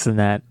 it's less than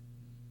that.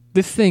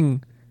 This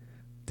thing's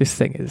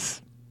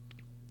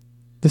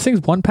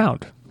 1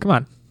 pound. Come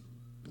on.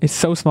 It's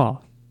so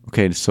small.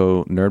 Okay,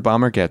 so Nerd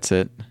Bomber gets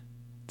it.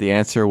 The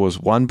answer was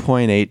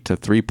 1.8 to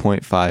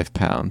 3.5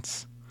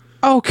 pounds.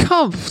 Oh,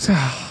 come.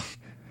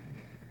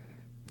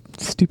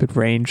 Stupid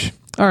range.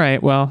 All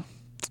right, well.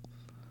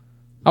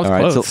 I was All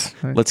right, close.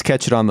 so let's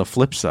catch it on the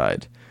flip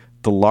side.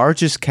 The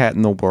largest cat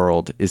in the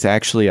world is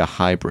actually a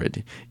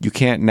hybrid. You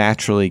can't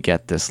naturally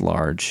get this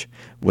large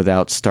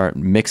without start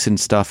mixing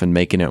stuff and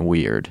making it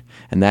weird.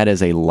 And that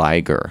is a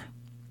liger.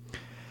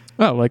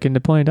 Oh, like in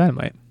Napoleon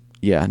Dynamite.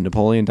 Yeah,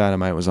 Napoleon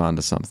Dynamite was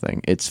onto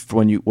something. It's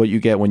what you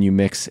get when you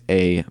mix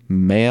a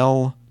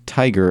male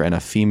tiger and a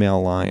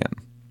female lion.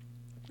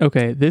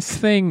 Okay, this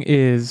thing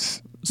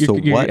is...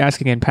 You're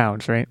asking in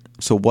pounds, right?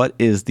 So what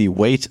is the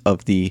weight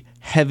of the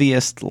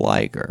heaviest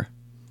liger?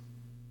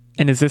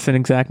 And is this an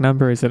exact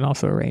number, or is it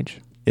also a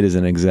range? It is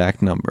an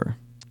exact number.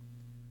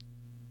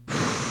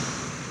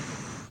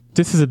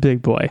 This is a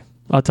big boy.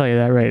 I'll tell you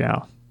that right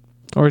now.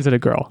 Or is it a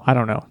girl? I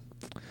don't know.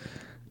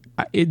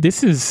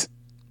 This is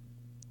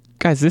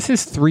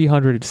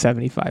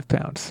 375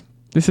 pounds.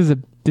 This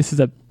is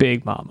a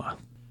big mama.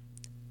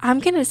 I'm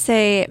going to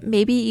say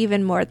maybe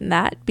even more than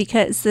that,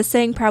 because this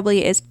thing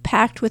probably is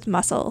packed with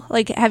muscle.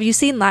 Like, have you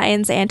seen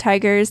lions and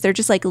tigers? They're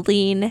just like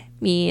lean,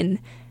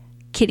 mean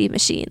kitty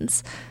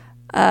machines.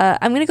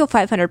 I'm going to go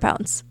 500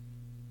 pounds.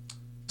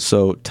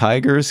 So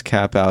tigers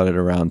cap out at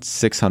around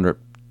 600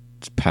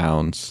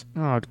 pounds.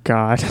 Oh,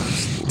 God.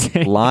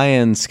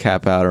 Lions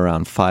cap out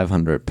around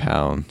 500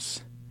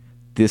 pounds.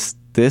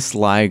 This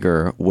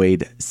liger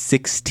weighed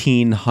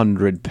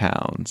 1,600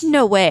 pounds.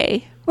 No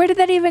way. Where did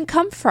that even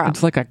come from?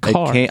 It's like a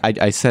car.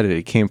 I said it.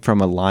 It came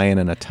from a lion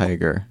and a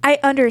tiger. I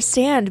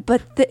understand,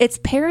 but its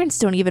parents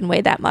don't even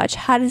weigh that much.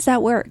 How does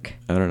that work?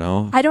 I don't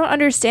know. I don't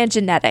understand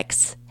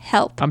genetics.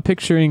 Help. I'm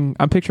picturing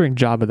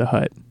Jabba the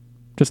Hutt,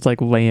 just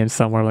like laying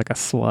somewhere like a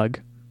slug.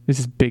 This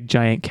is big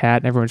giant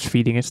cat, and everyone's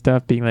feeding it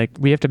stuff, being like,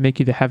 "We have to make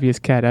you the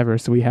heaviest cat ever,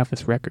 so we have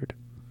this record."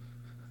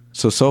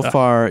 So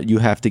far, you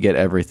have to get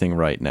everything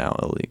right now,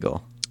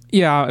 illegal.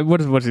 Yeah,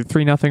 what is it?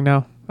 3-0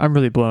 now. I'm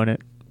really blowing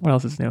it. What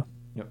else is new?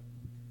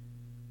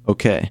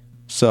 Okay,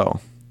 so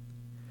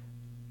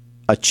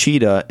a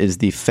cheetah is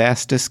the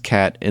fastest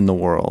cat in the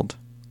world.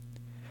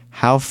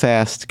 How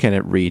fast can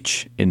it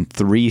reach in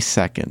 3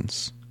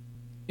 seconds?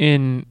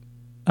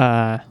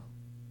 Well,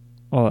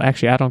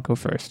 actually, I don't go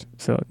first.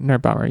 So,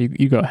 Nerd Bomber,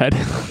 you go ahead.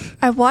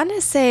 I want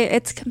to say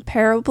it's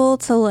comparable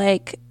to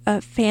like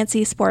a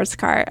fancy sports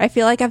car. I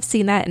feel like I've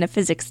seen that in a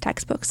physics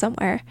textbook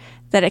somewhere,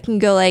 that it can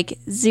go like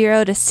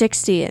 0 to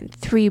 60 in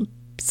 3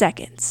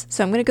 seconds.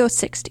 So I'm going to go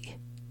 60.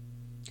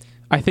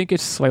 I think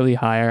it's slightly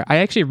higher. I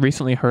actually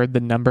recently heard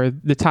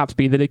the top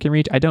speed that it can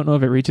reach. I don't know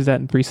if it reaches that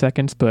in 3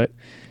 seconds, but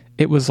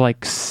it was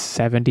like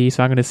 70.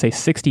 So I'm going to say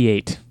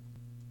 68.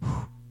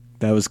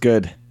 That was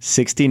good.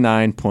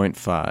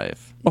 69.5.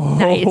 Oh,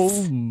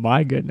 Nice.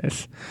 My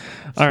goodness.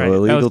 So All right.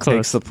 illegal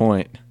takes the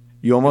point.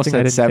 You almost I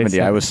had didn't say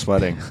 70. I was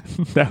sweating.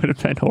 That would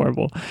have been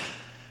horrible.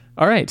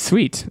 All right.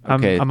 Sweet.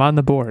 Okay. I'm on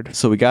the board.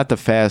 So we got the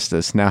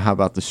fastest. Now how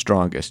about the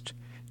strongest?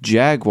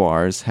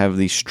 Jaguars have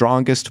the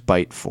strongest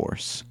bite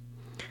force.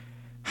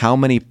 How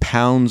many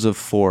pounds of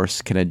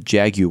force can a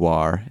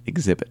jaguar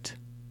exhibit?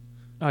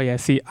 Oh, yeah.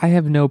 See, I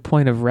have no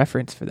point of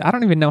reference for that. I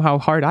don't even know how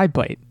hard I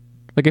bite.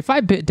 Like, if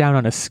I bit down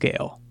on a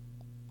scale,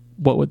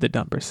 what would the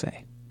number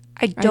say?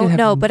 I don't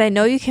know, but I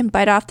know you can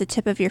bite off the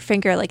tip of your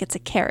finger like it's a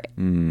carrot.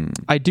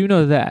 I do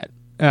know that,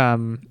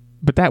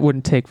 but that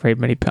wouldn't take very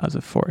many pounds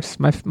of force.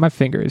 My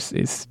finger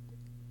is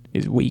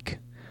weak.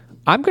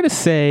 I'm gonna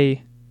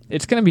say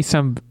it's gonna be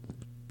some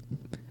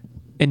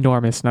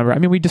enormous number. I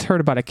mean, we just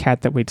heard about a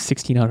cat that weighed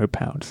 1,600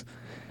 pounds.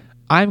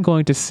 I'm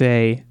going to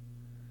say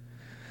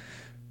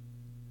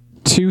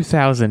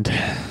 2,000.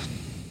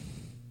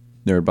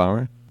 Nerd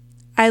Bomber?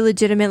 I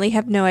legitimately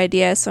have no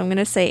idea, so I'm going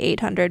to say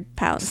 800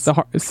 pounds.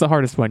 It's the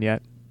hardest one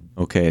yet.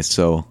 Okay,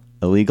 so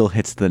illegal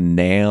hits the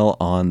nail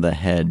on the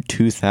head.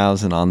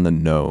 2,000 on the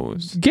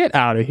nose. Get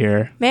out of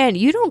here. Man,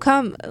 you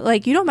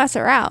don't mess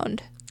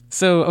around.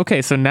 So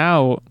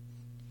now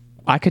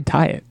I could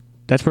tie it.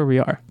 That's where we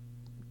are.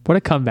 What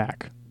a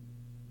comeback.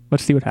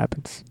 Let's see what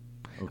happens.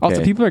 Okay.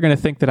 Also, people are going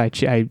to think that I'm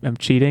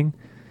cheating,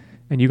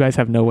 and you guys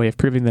have no way of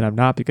proving that I'm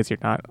not because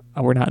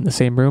we're not in the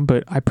same room,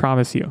 but I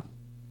promise you,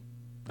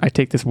 I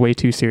take this way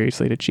too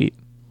seriously to cheat.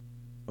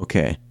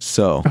 Okay,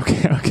 so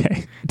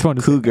Okay.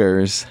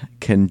 cougars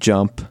can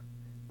jump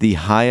the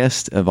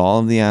highest of all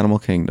of the animal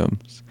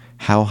kingdoms.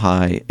 How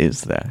high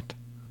is that?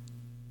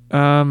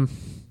 Oh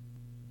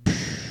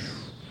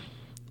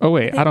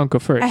wait, I don't go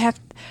first.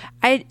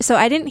 So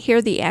I didn't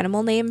hear the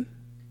animal name.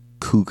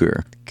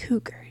 Cougar.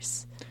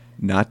 Cougars.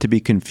 Not to be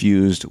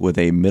confused with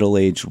a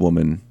middle-aged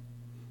woman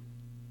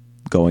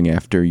going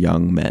after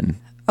young men.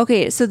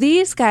 Okay, so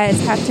these guys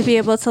have to be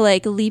able to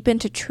like leap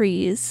into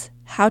trees.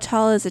 How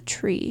tall is a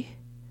tree?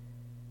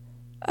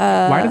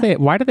 Why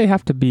do they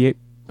have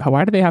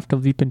to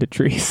leap into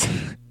trees?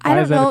 I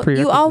don't know.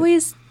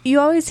 You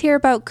always hear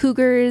about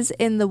cougars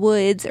in the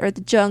woods or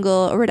the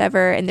jungle or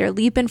whatever, and they're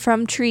leaping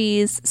from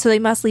trees, so they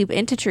must leap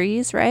into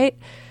trees, right?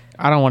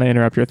 I don't want to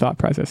interrupt your thought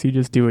process. You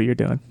just do what you're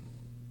doing.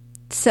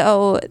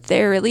 So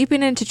they're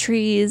leaping into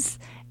trees,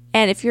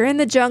 And if you're in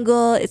the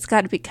jungle, it's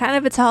got to be kind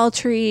of a tall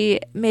tree,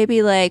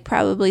 maybe like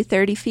probably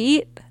 30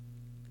 feet?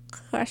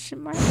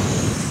 Question mark.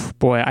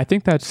 Boy, I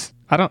think that's,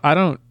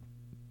 I'm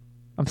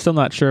still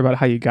not sure about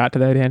how you got to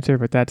that answer,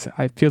 but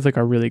it feels like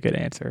a really good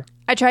answer.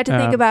 I tried to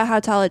think about how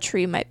tall a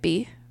tree might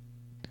be.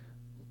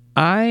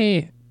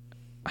 I'm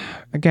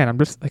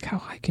just like, how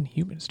high can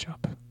humans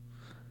jump?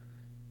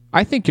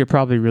 I think you're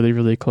probably really,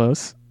 really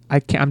close.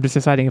 I'm just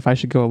deciding if I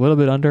should go a little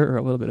bit under or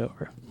a little bit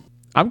over.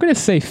 I'm going to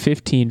say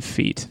 15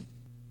 feet.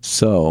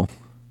 So,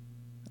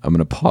 I'm going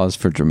to pause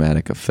for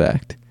dramatic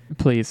effect.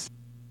 Please.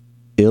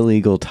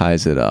 Illegal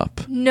ties it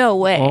up. No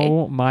way.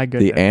 Oh my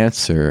goodness. The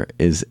answer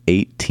is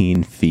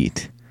 18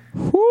 feet.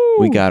 Woo!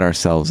 We got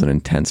ourselves an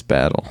intense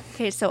battle.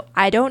 Okay, so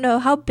I don't know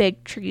how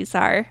big trees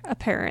are,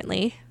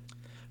 apparently.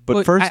 But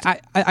Well, first,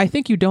 I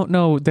think you don't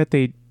know that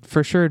they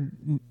for sure.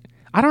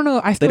 I don't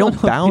know. they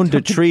don't bound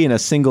a tree in a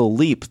single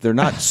leap. They're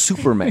not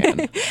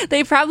Superman.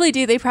 They probably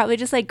do. They probably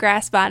just like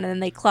grasp on and then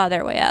they claw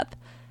their way up.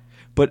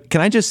 But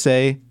can I just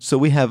say, so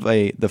we have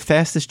the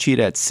fastest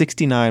cheetah at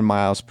 69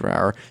 miles per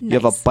hour. You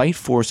have a Nice. bite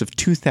force of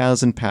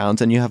 2,000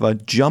 pounds, and you have a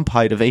jump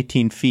height of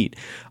 18 feet.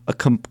 A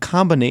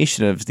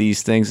combination of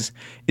these things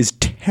is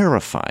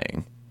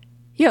terrifying.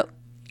 Yo,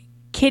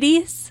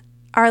 kitties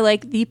are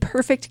like the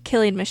perfect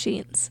killing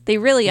machines. They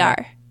really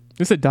are.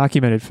 This is a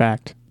documented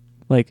fact.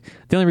 Like,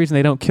 the only reason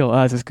they don't kill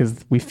us is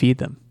because we feed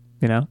them,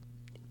 you know?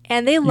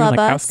 And they Even love like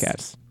us. house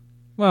cats.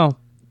 Well,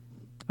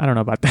 I don't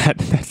know about that.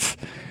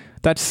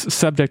 That's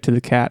subject to the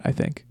cat, I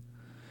think.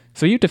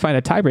 So you have to find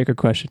a tiebreaker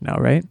question now,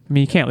 right? I mean,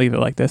 you can't leave it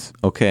like this.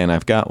 Okay, and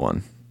I've got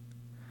one.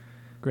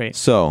 Great.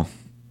 So,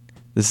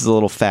 this is a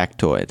little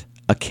factoid.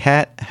 A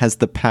cat has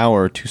the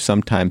power to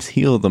sometimes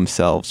heal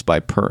themselves by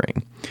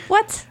purring.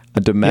 What?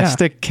 A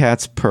domestic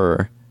cat's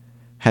purr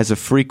has a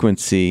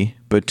frequency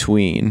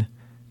between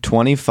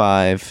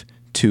 25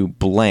 to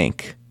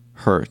blank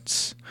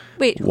hertz.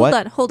 Wait,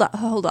 What? hold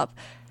up.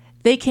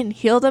 They can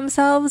heal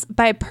themselves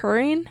by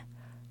purring?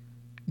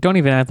 Don't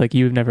even act like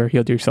you've never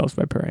healed yourselves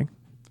by purring.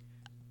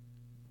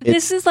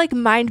 This is like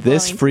mind-blowing.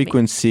 This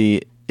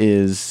frequency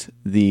is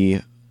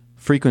the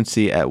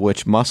frequency at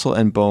which muscle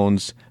and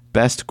bones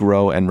best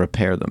grow and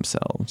repair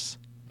themselves.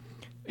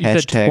 You said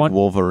Hashtag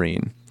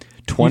Wolverine.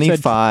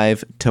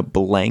 25 to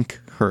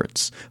blank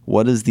hertz.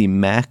 What is the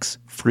max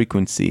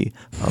frequency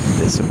of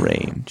this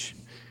range?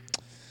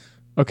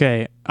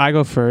 Okay, I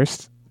go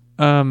first.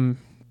 And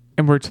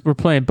we're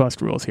playing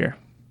bust rules here.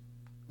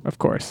 Of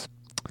course.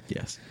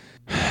 Yes.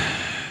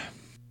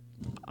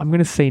 I'm going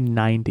to say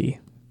 90.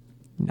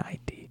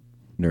 90.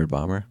 Nerd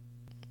Bomber.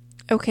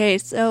 Okay,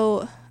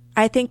 so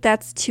I think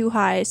that's too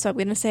high, so I'm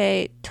going to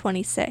say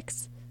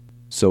 26.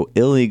 So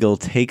Illegal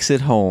takes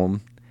it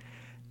home.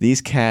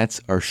 These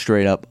cats are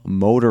straight up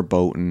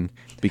motorboating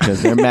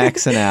because they're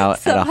maxing out at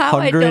Somehow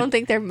I don't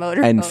think they're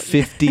motorboating.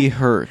 150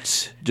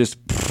 hertz. Just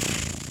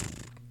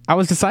I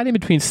was deciding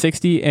between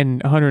 60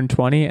 and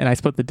 120, and I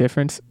split the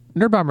difference.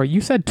 Nerd Bomber,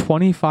 you said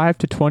 25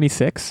 to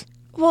 26?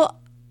 Well,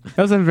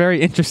 That was a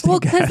very interesting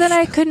because guess. then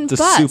I couldn't it's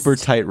a bust. super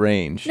tight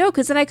range. No,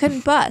 because then I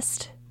couldn't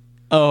bust.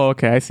 Oh,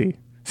 okay, I see.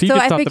 So you So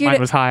just I thought that figured mine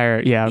it- was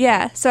higher. Yeah. Okay.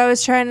 Yeah, so I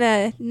was trying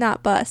to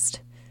not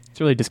bust.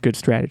 It's really just good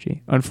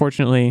strategy.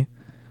 Unfortunately,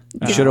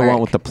 You should have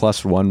went with the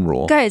 +1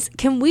 rule. Guys,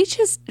 can we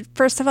just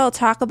first of all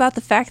talk about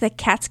the fact that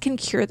cats can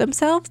cure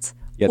themselves?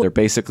 Yeah, they're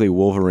basically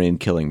Wolverine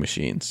killing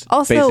machines.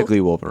 Also-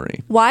 basically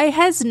Wolverine. Why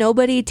has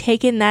nobody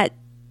taken that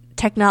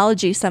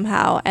technology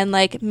somehow and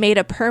like made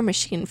a purr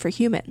machine for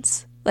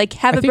humans? Like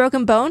have I a think-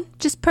 broken bone,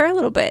 just purr a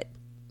little bit.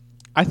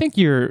 I think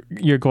you're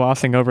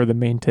glossing over the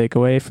main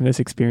takeaway from this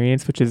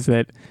experience, which is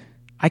that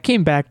I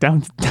came back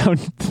down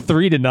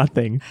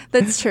 3-0.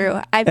 That's true.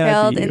 I you.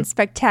 failed in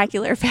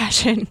spectacular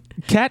fashion.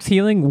 Cats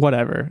healing,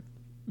 whatever.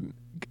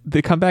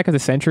 The comeback of the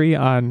century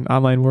on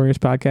Online Warriors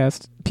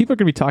podcast. People are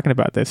going to be talking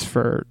about this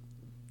for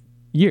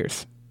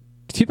years.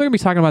 People are going to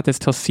be talking about this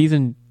till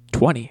season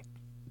 20.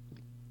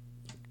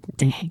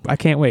 I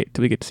can't wait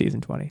till we get to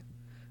season 20.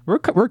 We're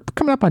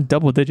coming up on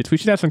double digits. We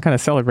should have some kind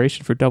of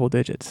celebration for double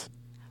digits.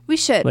 We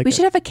should. Like We a-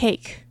 should have a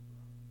cake.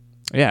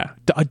 Yeah,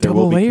 a There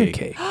will double be layer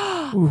cake.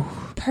 cake.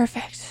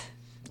 Perfect.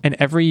 And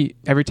every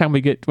time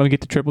when we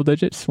get to triple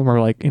digits, when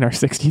we're like in our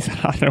 60s,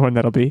 I don't know when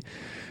that'll be,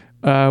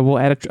 we'll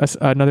add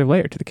another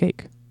layer to the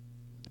cake.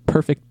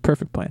 Perfect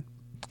plan.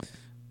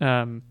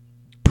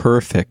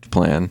 Perfect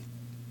plan.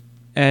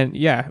 And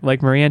yeah,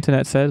 like Marie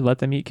Antoinette said, let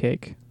them eat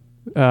cake.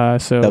 So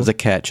That was a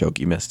cat joke.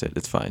 You missed it.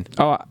 It's fine.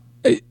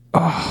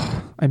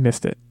 I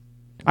missed it.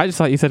 I just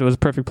thought you said it was a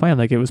perfect plan,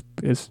 like it's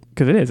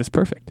because it is. It's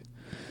perfect.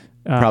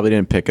 Probably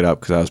didn't pick it up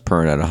because I was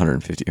purring at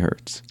 150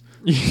 hertz.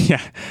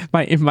 Yeah,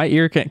 my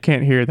ear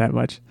can't hear that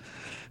much.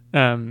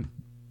 My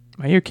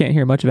ear can't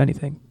hear much of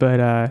anything.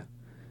 But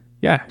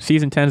yeah,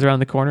 season 10's around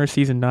the corner.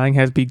 Season 9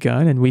 has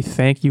begun, and we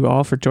thank you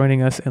all for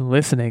joining us and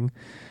listening.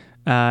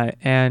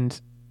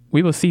 And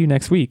we will see you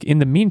next week. In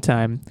the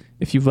meantime,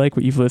 if you like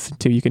what you've listened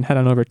to, you can head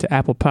on over to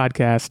Apple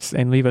Podcasts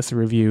and leave us a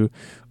review,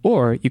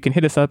 or you can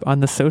hit us up on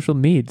the social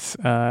medias.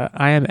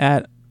 I am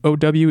at OW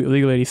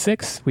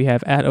Illegal86. We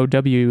have at OW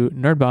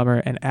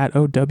Nerdbomber and at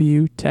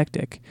OW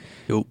Tactic.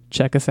 Yo.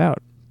 Check us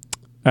out.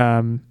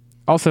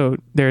 Also,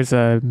 there's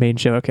a main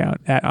show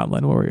account at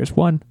Online Warriors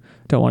 1.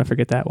 Don't want to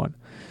forget that one.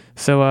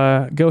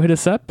 So go hit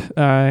us up.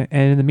 And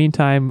in the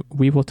meantime,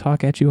 we will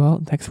talk at you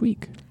all next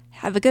week.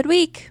 Have a good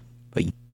week. Bye.